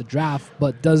care about the draft,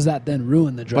 but does that then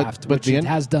ruin the draft, which it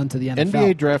has done to the NFL?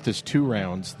 NBA draft is 2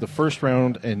 rounds. The first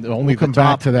round and only We'll come the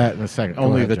top, back to that in a second. Go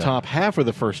only ahead, the Jeff. top half of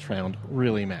the first round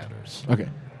really matters. Okay.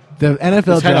 The NFL It's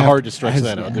kinda draft hard to stretch has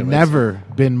that out, too. never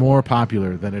been more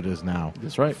popular than it is now.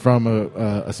 That's right. From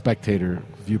a spectator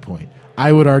viewpoint.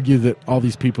 I would argue that all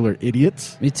these people are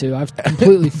idiots. Me too. I've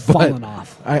completely fallen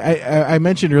off. I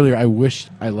mentioned earlier I wish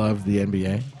I loved the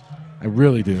NBA. I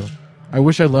really do. I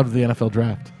wish I loved the NFL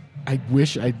draft. I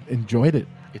wish I enjoyed it.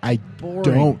 I boring.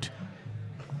 don't.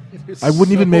 I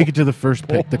wouldn't even make it to the first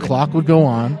pick. The clock would go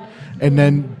on, and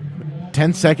then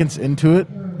 10 seconds into it,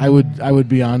 I would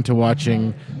be on to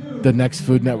watching the next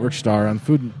Food Network star on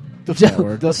Food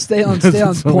Network. Stay on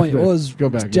So point. good. What was Go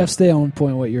back, Jeff? yeah. Stay on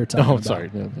point. What you're talking Oh, about. sorry.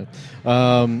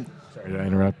 Sorry, did I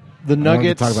interrupt? The I wanted to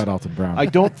Nuggets. talk about Alton Brown. I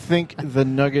don't think the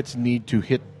Nuggets need to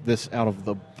hit this out of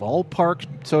the ballpark,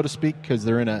 so to speak, because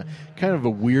they're in a kind of a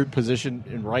weird position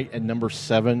right at number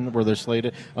 7 where they're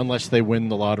slated, unless they win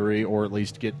the lottery or at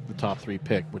least get the top 3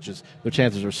 pick, which is their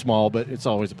chances are small, but it's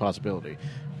always a possibility.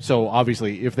 So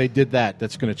obviously, if they did that,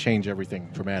 that's going to change everything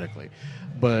dramatically.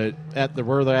 But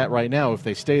where they're at right now, if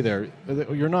they stay there,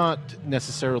 you're not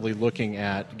necessarily looking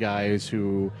at guys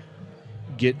who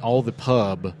get all the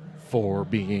pub for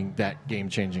being that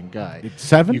game-changing guy. It's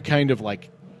 7? You kind of like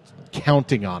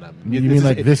counting on him. You mean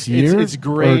like this year? It's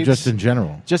great. Or just in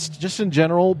general? Just in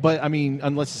general, but I mean,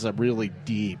 unless it's a really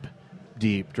deep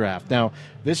draft. Now,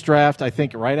 this draft, I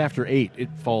think right after 8, it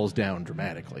falls down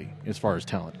dramatically as far as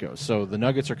talent goes. So the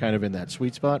Nuggets are kind of in that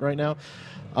sweet spot right now.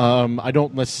 I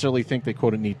don't necessarily think they,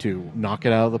 quote, need to knock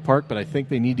it out of the park, but I think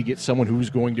they need to get someone who's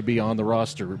going to be on the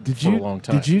roster for a long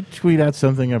time. Did you tweet out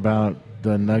something about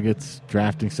the Nuggets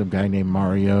drafting some guy named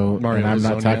Mario and I'm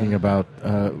not Hezonja? talking about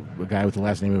a guy with the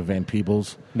last name of Van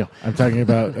Peebles. No. I'm talking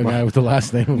about a guy with the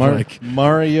last name of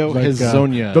Mario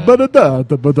Hezonja.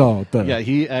 Hezonja. Yeah,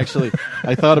 he actually.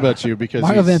 I thought about you because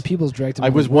Mario Van Peebles directed. I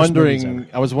one was of the worst movies wondering.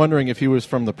 ever. I was wondering if he was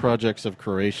from the projects of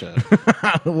Croatia,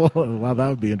 Well, that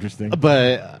would be interesting.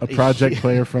 but A project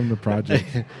player from the project.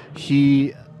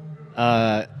 he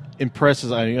impresses.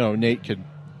 Nate could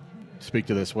speak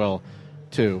to this well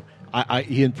too.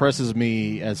 He impresses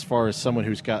me as far as someone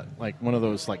who's got like one of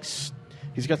those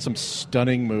he's got some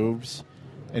stunning moves,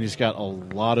 and he's got a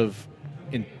lot of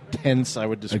intense. I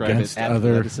would describe Against it other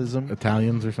athleticism.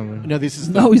 Italians or something. No, this is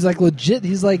No, he's like legit.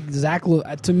 He's like Zach.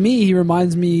 To me, he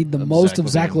reminds me the most Zach of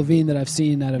Zach LaVine. LaVine that I've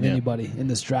seen out of Yeah. anybody in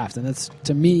this draft, and that's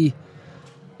to me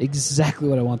exactly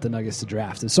what I want the Nuggets to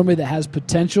draft. Is somebody that has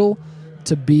potential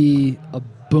to be a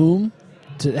boom,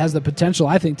 has the potential,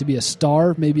 I think, to be a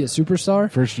star, maybe a superstar.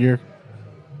 First year.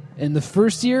 In the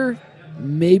first year,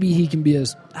 maybe he can be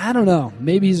I don't know.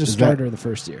 Maybe he's a starter the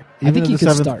first year. I think he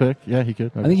could start. Pick? Yeah, he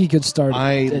could. I think he could start.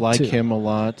 I like too. him a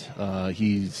lot. I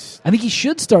think he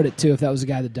should start it too if that was the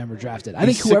guy that Denver drafted. I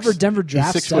think whoever Denver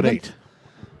drafts 6'8".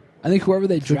 I think whoever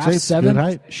they draft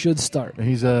 7 should start.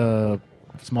 He's a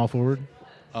small forward.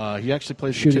 He actually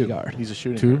plays shooting two. guard. He's a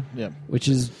shooting two, guard. Yeah, which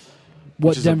is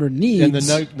what Denver needs. And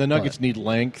the Nuggets need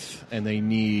length and they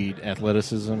need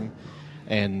athleticism,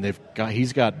 and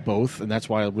he's got both, and that's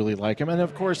why I really like him. And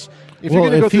of course,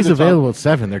 if he's available at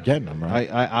 7, they're getting him,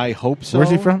 right? I hope so. Where's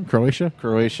he from? Croatia.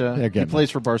 He plays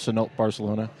for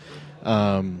Barcelona.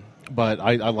 But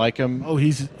I like him. Oh,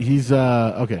 he's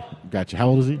okay. Gotcha. How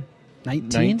old is he?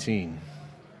 19.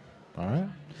 All right.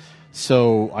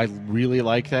 So I really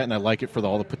like that, and I like it for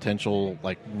all the potential,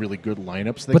 like, really good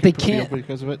lineups they can can't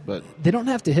because of it. But they don't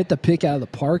have to hit the pick out of the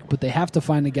park, but they have to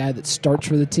find a guy that starts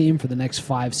for the team for the next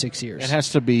 5-6 years. It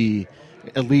has to be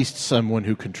at least someone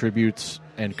who contributes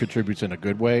in a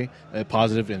good way,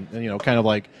 positive, and kind of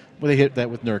like they hit that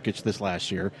with Nurkic this last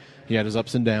year. He had his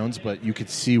ups and downs, but you could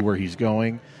see where he's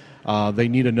going. They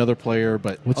need another player,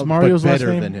 but what's Mario's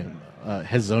better last name? Than him.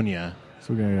 Hazonia.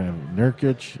 So we're going to have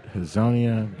Nurkic,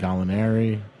 Hazonia,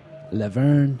 Gallinari,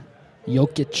 Laverne,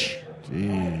 Jokic.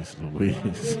 Jeez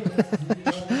Louise.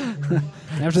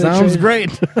 Sounds great.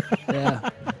 Yeah.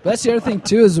 But that's the other thing,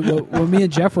 too, is what me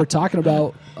and Jeff were talking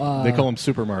about. They call him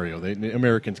Super Mario.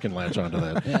 Americans can latch onto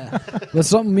that. Yeah. But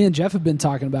something me and Jeff have been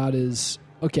talking about is,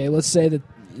 okay, let's say that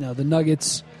the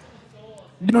Nuggets,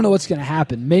 you don't know what's going to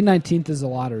happen. May 19th is the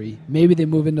lottery. Maybe they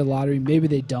move into the lottery. Maybe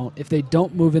they don't. If they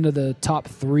don't move into the top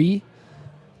 3,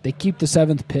 they keep the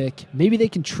 7th pick. Maybe they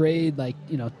can trade, a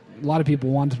lot of people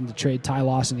wanted them to trade Ty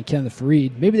Lawson and Kenneth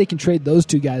Faried. Maybe they can trade those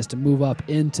 2 guys to move up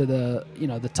into the,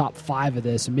 the top 5 of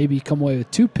this and maybe come away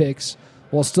with 2 picks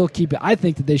while still keep it. I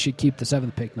think that they should keep the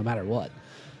 7th pick no matter what.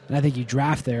 And I think you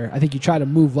draft there. I think you try to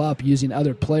move up using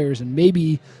other players and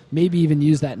maybe even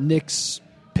use that Knicks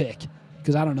pick,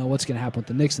 because I don't know what's going to happen with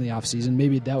the Knicks in the offseason.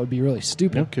 Maybe that would be really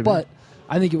stupid. Yeah, but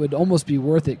I think it would almost be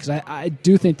worth it, because I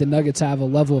do think the Nuggets have a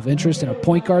level of interest in a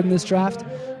point guard in this draft,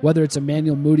 whether it's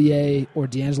Emmanuel Mudiay or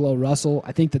D'Angelo Russell.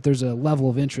 I think that there's a level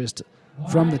of interest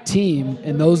from the team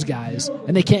in those guys,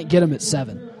 and they can't get them at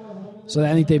 7. So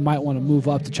I think they might want to move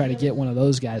up to try to get one of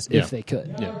those guys if they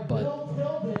could. Yeah. But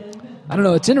I don't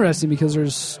know. It's interesting because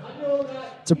it's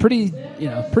a pretty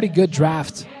good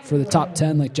draft for the top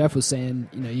 10. Like Jeff was saying,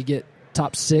 you get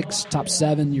top 6, top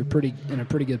 7, you're in a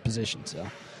pretty good position. So.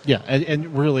 Yeah,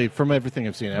 and really, from everything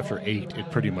I've seen, after 8,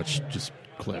 it pretty much just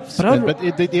cliffs. But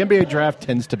the NBA draft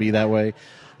tends to be that way,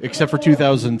 except for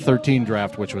 2013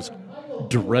 draft, which was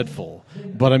dreadful.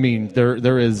 But, I mean,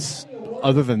 there is,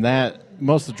 other than that,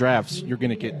 most of the drafts, you're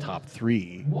going to get top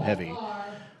 3 heavy.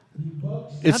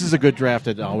 This is a good draft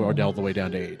all the way down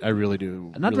to 8. I really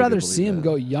do. And I'd rather see him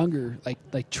go younger,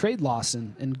 like trade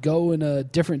Lawson, and go in a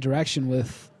different direction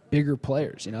with bigger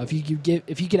players. If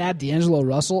you could add D'Angelo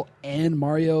Russell and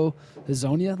Mario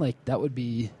Hazonia, that would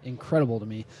be incredible to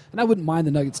me. And I wouldn't mind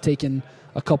the Nuggets taking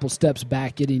a couple steps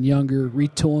back, getting younger,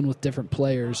 retooling with different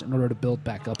players in order to build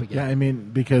back up again. Yeah, I mean,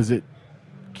 because it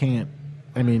can't.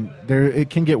 I mean, it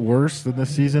can get worse than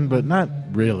this season, but not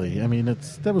really. I mean,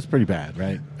 that was pretty bad,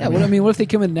 right? Yeah. What if they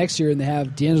come in next year and they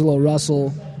have D'Angelo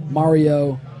Russell,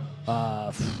 Mario,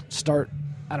 start,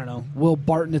 I don't know, Will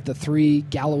Barton at the 3,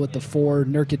 Gallo at the 4,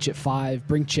 Nurkic at 5,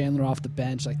 bring Chandler off the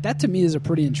bench. That to me is a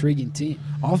pretty intriguing team.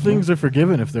 All things are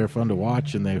forgiven if they're fun to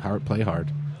watch and they play hard.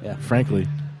 Yeah, frankly.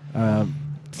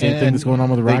 Same thing that's going on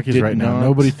with the Rockies right now.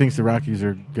 Nobody thinks the Rockies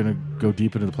are going to go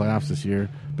deep into the playoffs this year,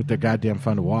 but they're goddamn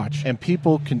fun to watch. And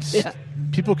people can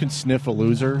sniff a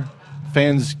loser.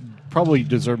 Fans probably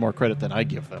deserve more credit than I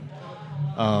give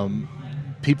them.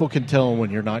 People can tell when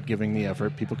you're not giving the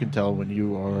effort. People can tell when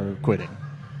you are quitting.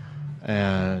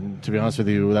 And to be honest with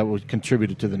you, that would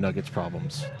contribute to the Nuggets'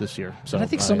 problems this year. So and I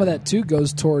think some of that too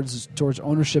goes towards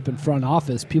ownership and front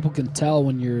office. People can tell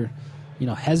when you're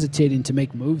hesitating to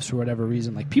make moves for whatever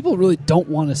reason. People really don't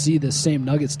want to see this same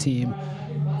Nuggets team.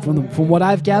 From what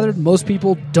I've gathered, most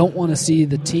people don't want to see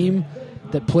the team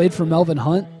that played for Melvin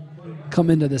Hunt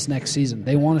come into this next season.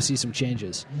 They want to see some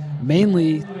changes.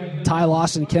 Mainly, Ty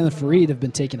Lawson and Kenneth Faried have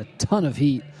been taking a ton of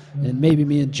heat, and maybe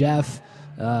me and Jeff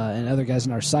and other guys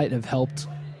on our site have helped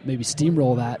maybe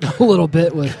steamroll that a little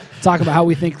bit with talking about how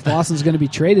we think Lawson's going to be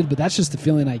traded, but that's just the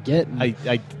feeling I get.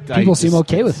 People seem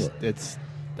okay with it.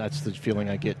 That's the feeling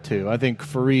I get, too. I think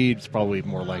Faried's probably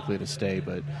more likely to stay,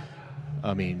 but,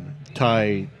 I mean,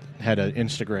 Ty had an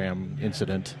Instagram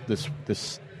incident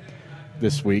this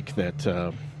week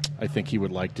that I think he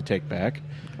would like to take back.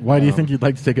 Why do you think you'd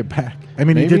like to take it back? I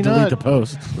mean, he maybe did delete not. the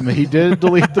post. He did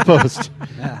delete the post.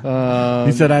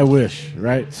 He said, "I wish."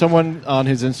 Right? Someone on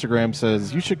his Instagram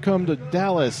says, "You should come to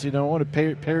Dallas. I want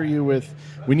to pair you with.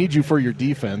 We need you for your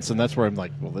defense." And that's where I'm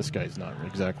like, "Well, this guy's not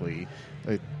exactly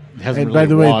hasn't And really by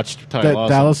the way, watched Ty that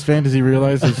Lawson." Dallas fan, does he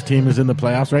realize his team is in the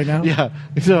playoffs right now? Yeah,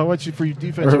 so I want you for your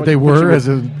defense. I Or want they you to put you were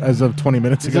with- as of 20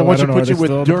 minutes ago. I want I you don't to know. put you Are they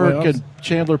still with in the Dirk playoffs? and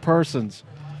Chandler Parsons.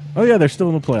 Oh yeah, they're still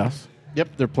in the playoffs Yep,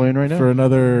 they're playing right now. for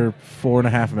another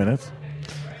 4.5 minutes.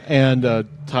 And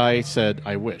Ty said,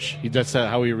 "I wish." That's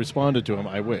how he responded to him.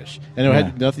 "I wish," and it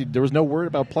had nothing. There was no word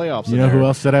about playoffs. You in know there. who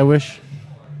else said, "I wish"?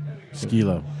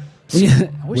 Skilo. I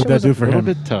wish What'd I that was do a- for A little him?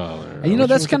 bit taller. And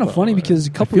that's kind of funny because a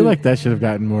I couple feel like that should have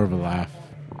gotten more of a laugh.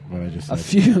 What I just said.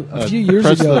 a few years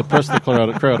press ago. press the crowd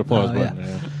applause Oh, yeah. button.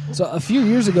 Yeah. So a few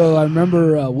years ago, I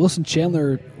remember Wilson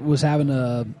Chandler was having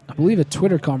I believe a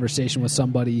Twitter conversation with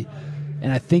somebody,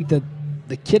 and I think that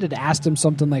the kid had asked him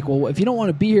something like, "Well, if you don't want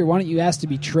to be here, why don't you ask to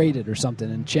be traded or something?"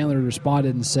 And Chandler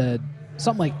responded and said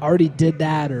something like, "Already did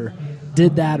that," or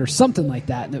 "did that," or something like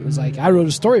that. And it was like, I wrote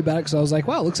a story about it because I was like,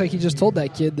 "Wow, it looks like he just told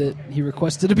that kid that he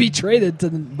requested to be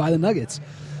traded by the Nuggets."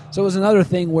 So it was another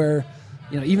thing where,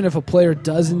 even if a player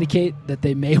does indicate that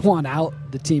they may want out,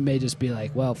 the team may just be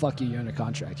like, "Well, fuck you, you're under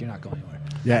contract, you're not going anywhere."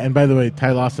 Yeah, and by the way,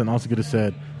 Ty Lawson also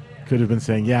could have been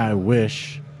saying, "Yeah, I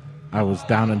wish I was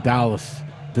down in Dallas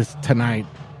tonight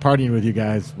partying with you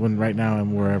guys when right now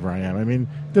I'm wherever I am." I mean,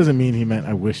 it doesn't mean he meant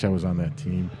I wish I was on that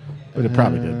team, but it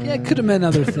probably did. Yeah, it could have meant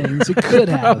other things. It could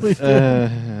have.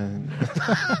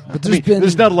 But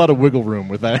There's not a lot of wiggle room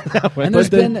with that. and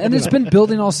it's been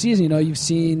building all season. You've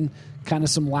seen kind of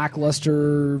some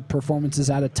lackluster performances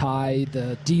out of Ty,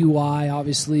 the DUI,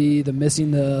 obviously, the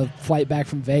missing the flight back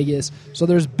from Vegas. So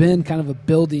there's been kind of a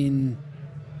building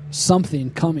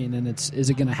something coming, and is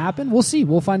it going to happen? We'll see.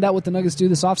 We'll find out what the Nuggets do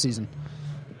this offseason.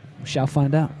 We shall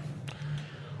find out.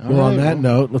 Well, on that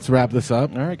note, let's wrap this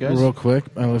up. All right, guys. Real quick,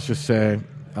 and let's just say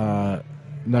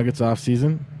Nuggets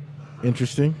offseason,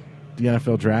 interesting. The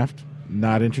NFL draft,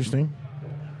 not interesting.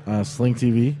 Sling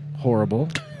TV, horrible.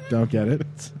 Don't get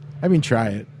it. I mean, try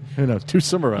it. Who knows? To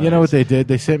summarize, You know what they did?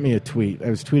 They sent me a tweet. I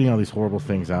was tweeting all these horrible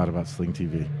things out about Sling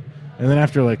TV. And then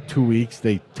after like 2 weeks,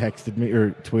 they texted me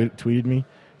or tweeted me,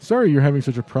 "Sorry you're having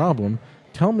such a problem.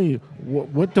 Tell me,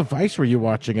 what device were you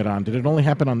watching it on? Did it only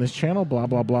happen on this channel? Blah,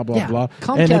 blah, blah, blah, blah." And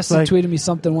Comcast it's had like, tweeted me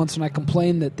something once when I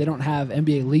complained that they don't have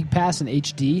NBA League Pass in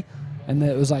HD. And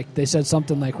it was like, they said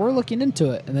something like, "We're looking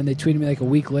into it." And then they tweeted me like a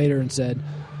week later and said,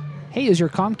 "Hey, is your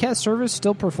Comcast service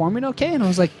still performing okay?" And I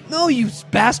was like, "No, you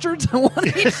bastards, I want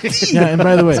HD." Yeah, and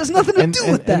by the way, this has nothing to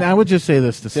do with that. And I would just say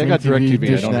this to See, I Sling got TV, DirecTV. I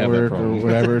Dish don't have that Network, or problem.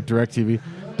 whatever, DirecTV.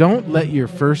 Don't let your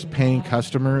first paying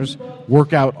customers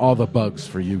work out all the bugs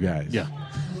for you guys. Yeah.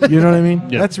 You know what I mean?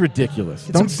 Yeah. That's ridiculous.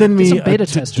 Don't send me some beta a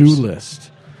to-do testers.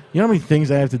 list. You know how many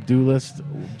things I have to do list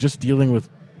just dealing with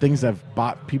things I've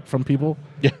bought from people?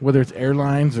 Yeah. Whether it's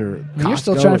airlines or And you're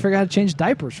still Costco trying or- to figure out how to change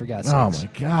diapers, for God's Oh,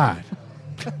 sakes. my God.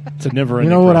 it's a never. You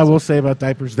know what I will say about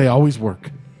diapers? They always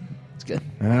work. It's good.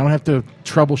 And I don't have to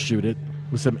troubleshoot it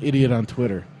with some idiot on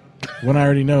Twitter when I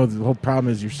already know the whole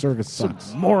problem is your service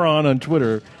sucks. Moron on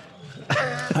Twitter. All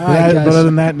But right, guys. other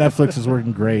than that, Netflix is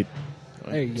working great.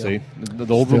 There you go. See,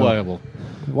 the old Still. reliable.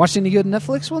 Watched any good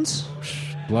Netflix ones?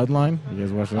 Bloodline, you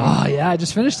guys watch that? Oh, yeah, I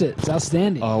just finished it. It's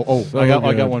outstanding. So I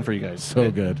good. got one for you guys. So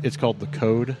good. It's called The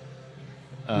Code.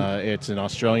 It's an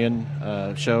Australian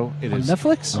show. It On is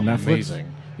Netflix? On Netflix?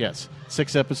 amazing. Yes,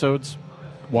 6 episodes.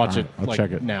 Watch it. I'll like,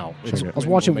 check it. now. Check It's it. I was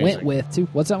watching amazing. Wentworth, too.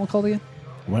 What's that one called again?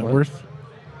 Wentworth,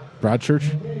 Broadchurch,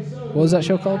 What was that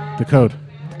show called? The Code.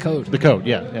 The Code. The Code.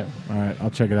 Yeah, yeah. All right, I'll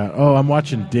check it out. Oh, I'm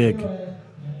watching Dig.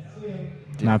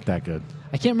 Not that good.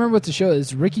 I can't remember what the show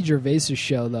is. Ricky Gervais's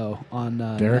show, though, on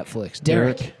Derek? Netflix.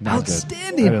 Derek? Derek. Not good.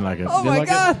 Outstanding. I didn't like it. Oh, Didn't my like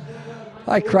it? God.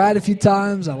 I cried a few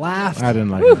times. I laughed. I didn't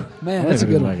like it. Man, I that's a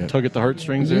didn't good like one. it. Tug at the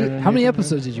heartstrings there. How many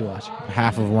episodes did you watch?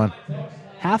 Half of one.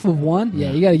 Half of one?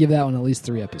 Yeah, you got to give that one at least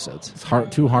 3 episodes. It's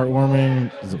too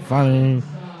heartwarming. Is it funny? Is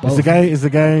Both. the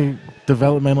guy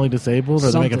developmentally disabled?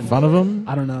 Are they making Something. fun of him?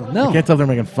 I don't know. No. I can't tell they're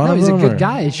making fun No, of he's him. a good or-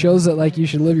 guy. It shows that like you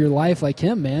should live your life like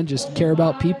him, man. Just care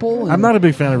about people. And I'm not a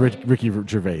big fan of Ricky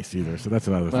Gervais either, so that's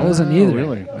another I thing. wasn't either.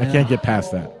 really? I can't get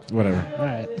past that. Whatever. All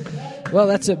right. Well,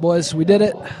 that's it, boys. We did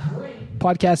it.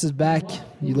 Podcast is back.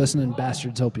 You listening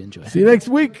bastards. Hope you enjoy. See you next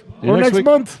week See you or next next week.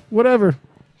 month. Whatever.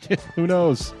 Who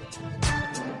knows?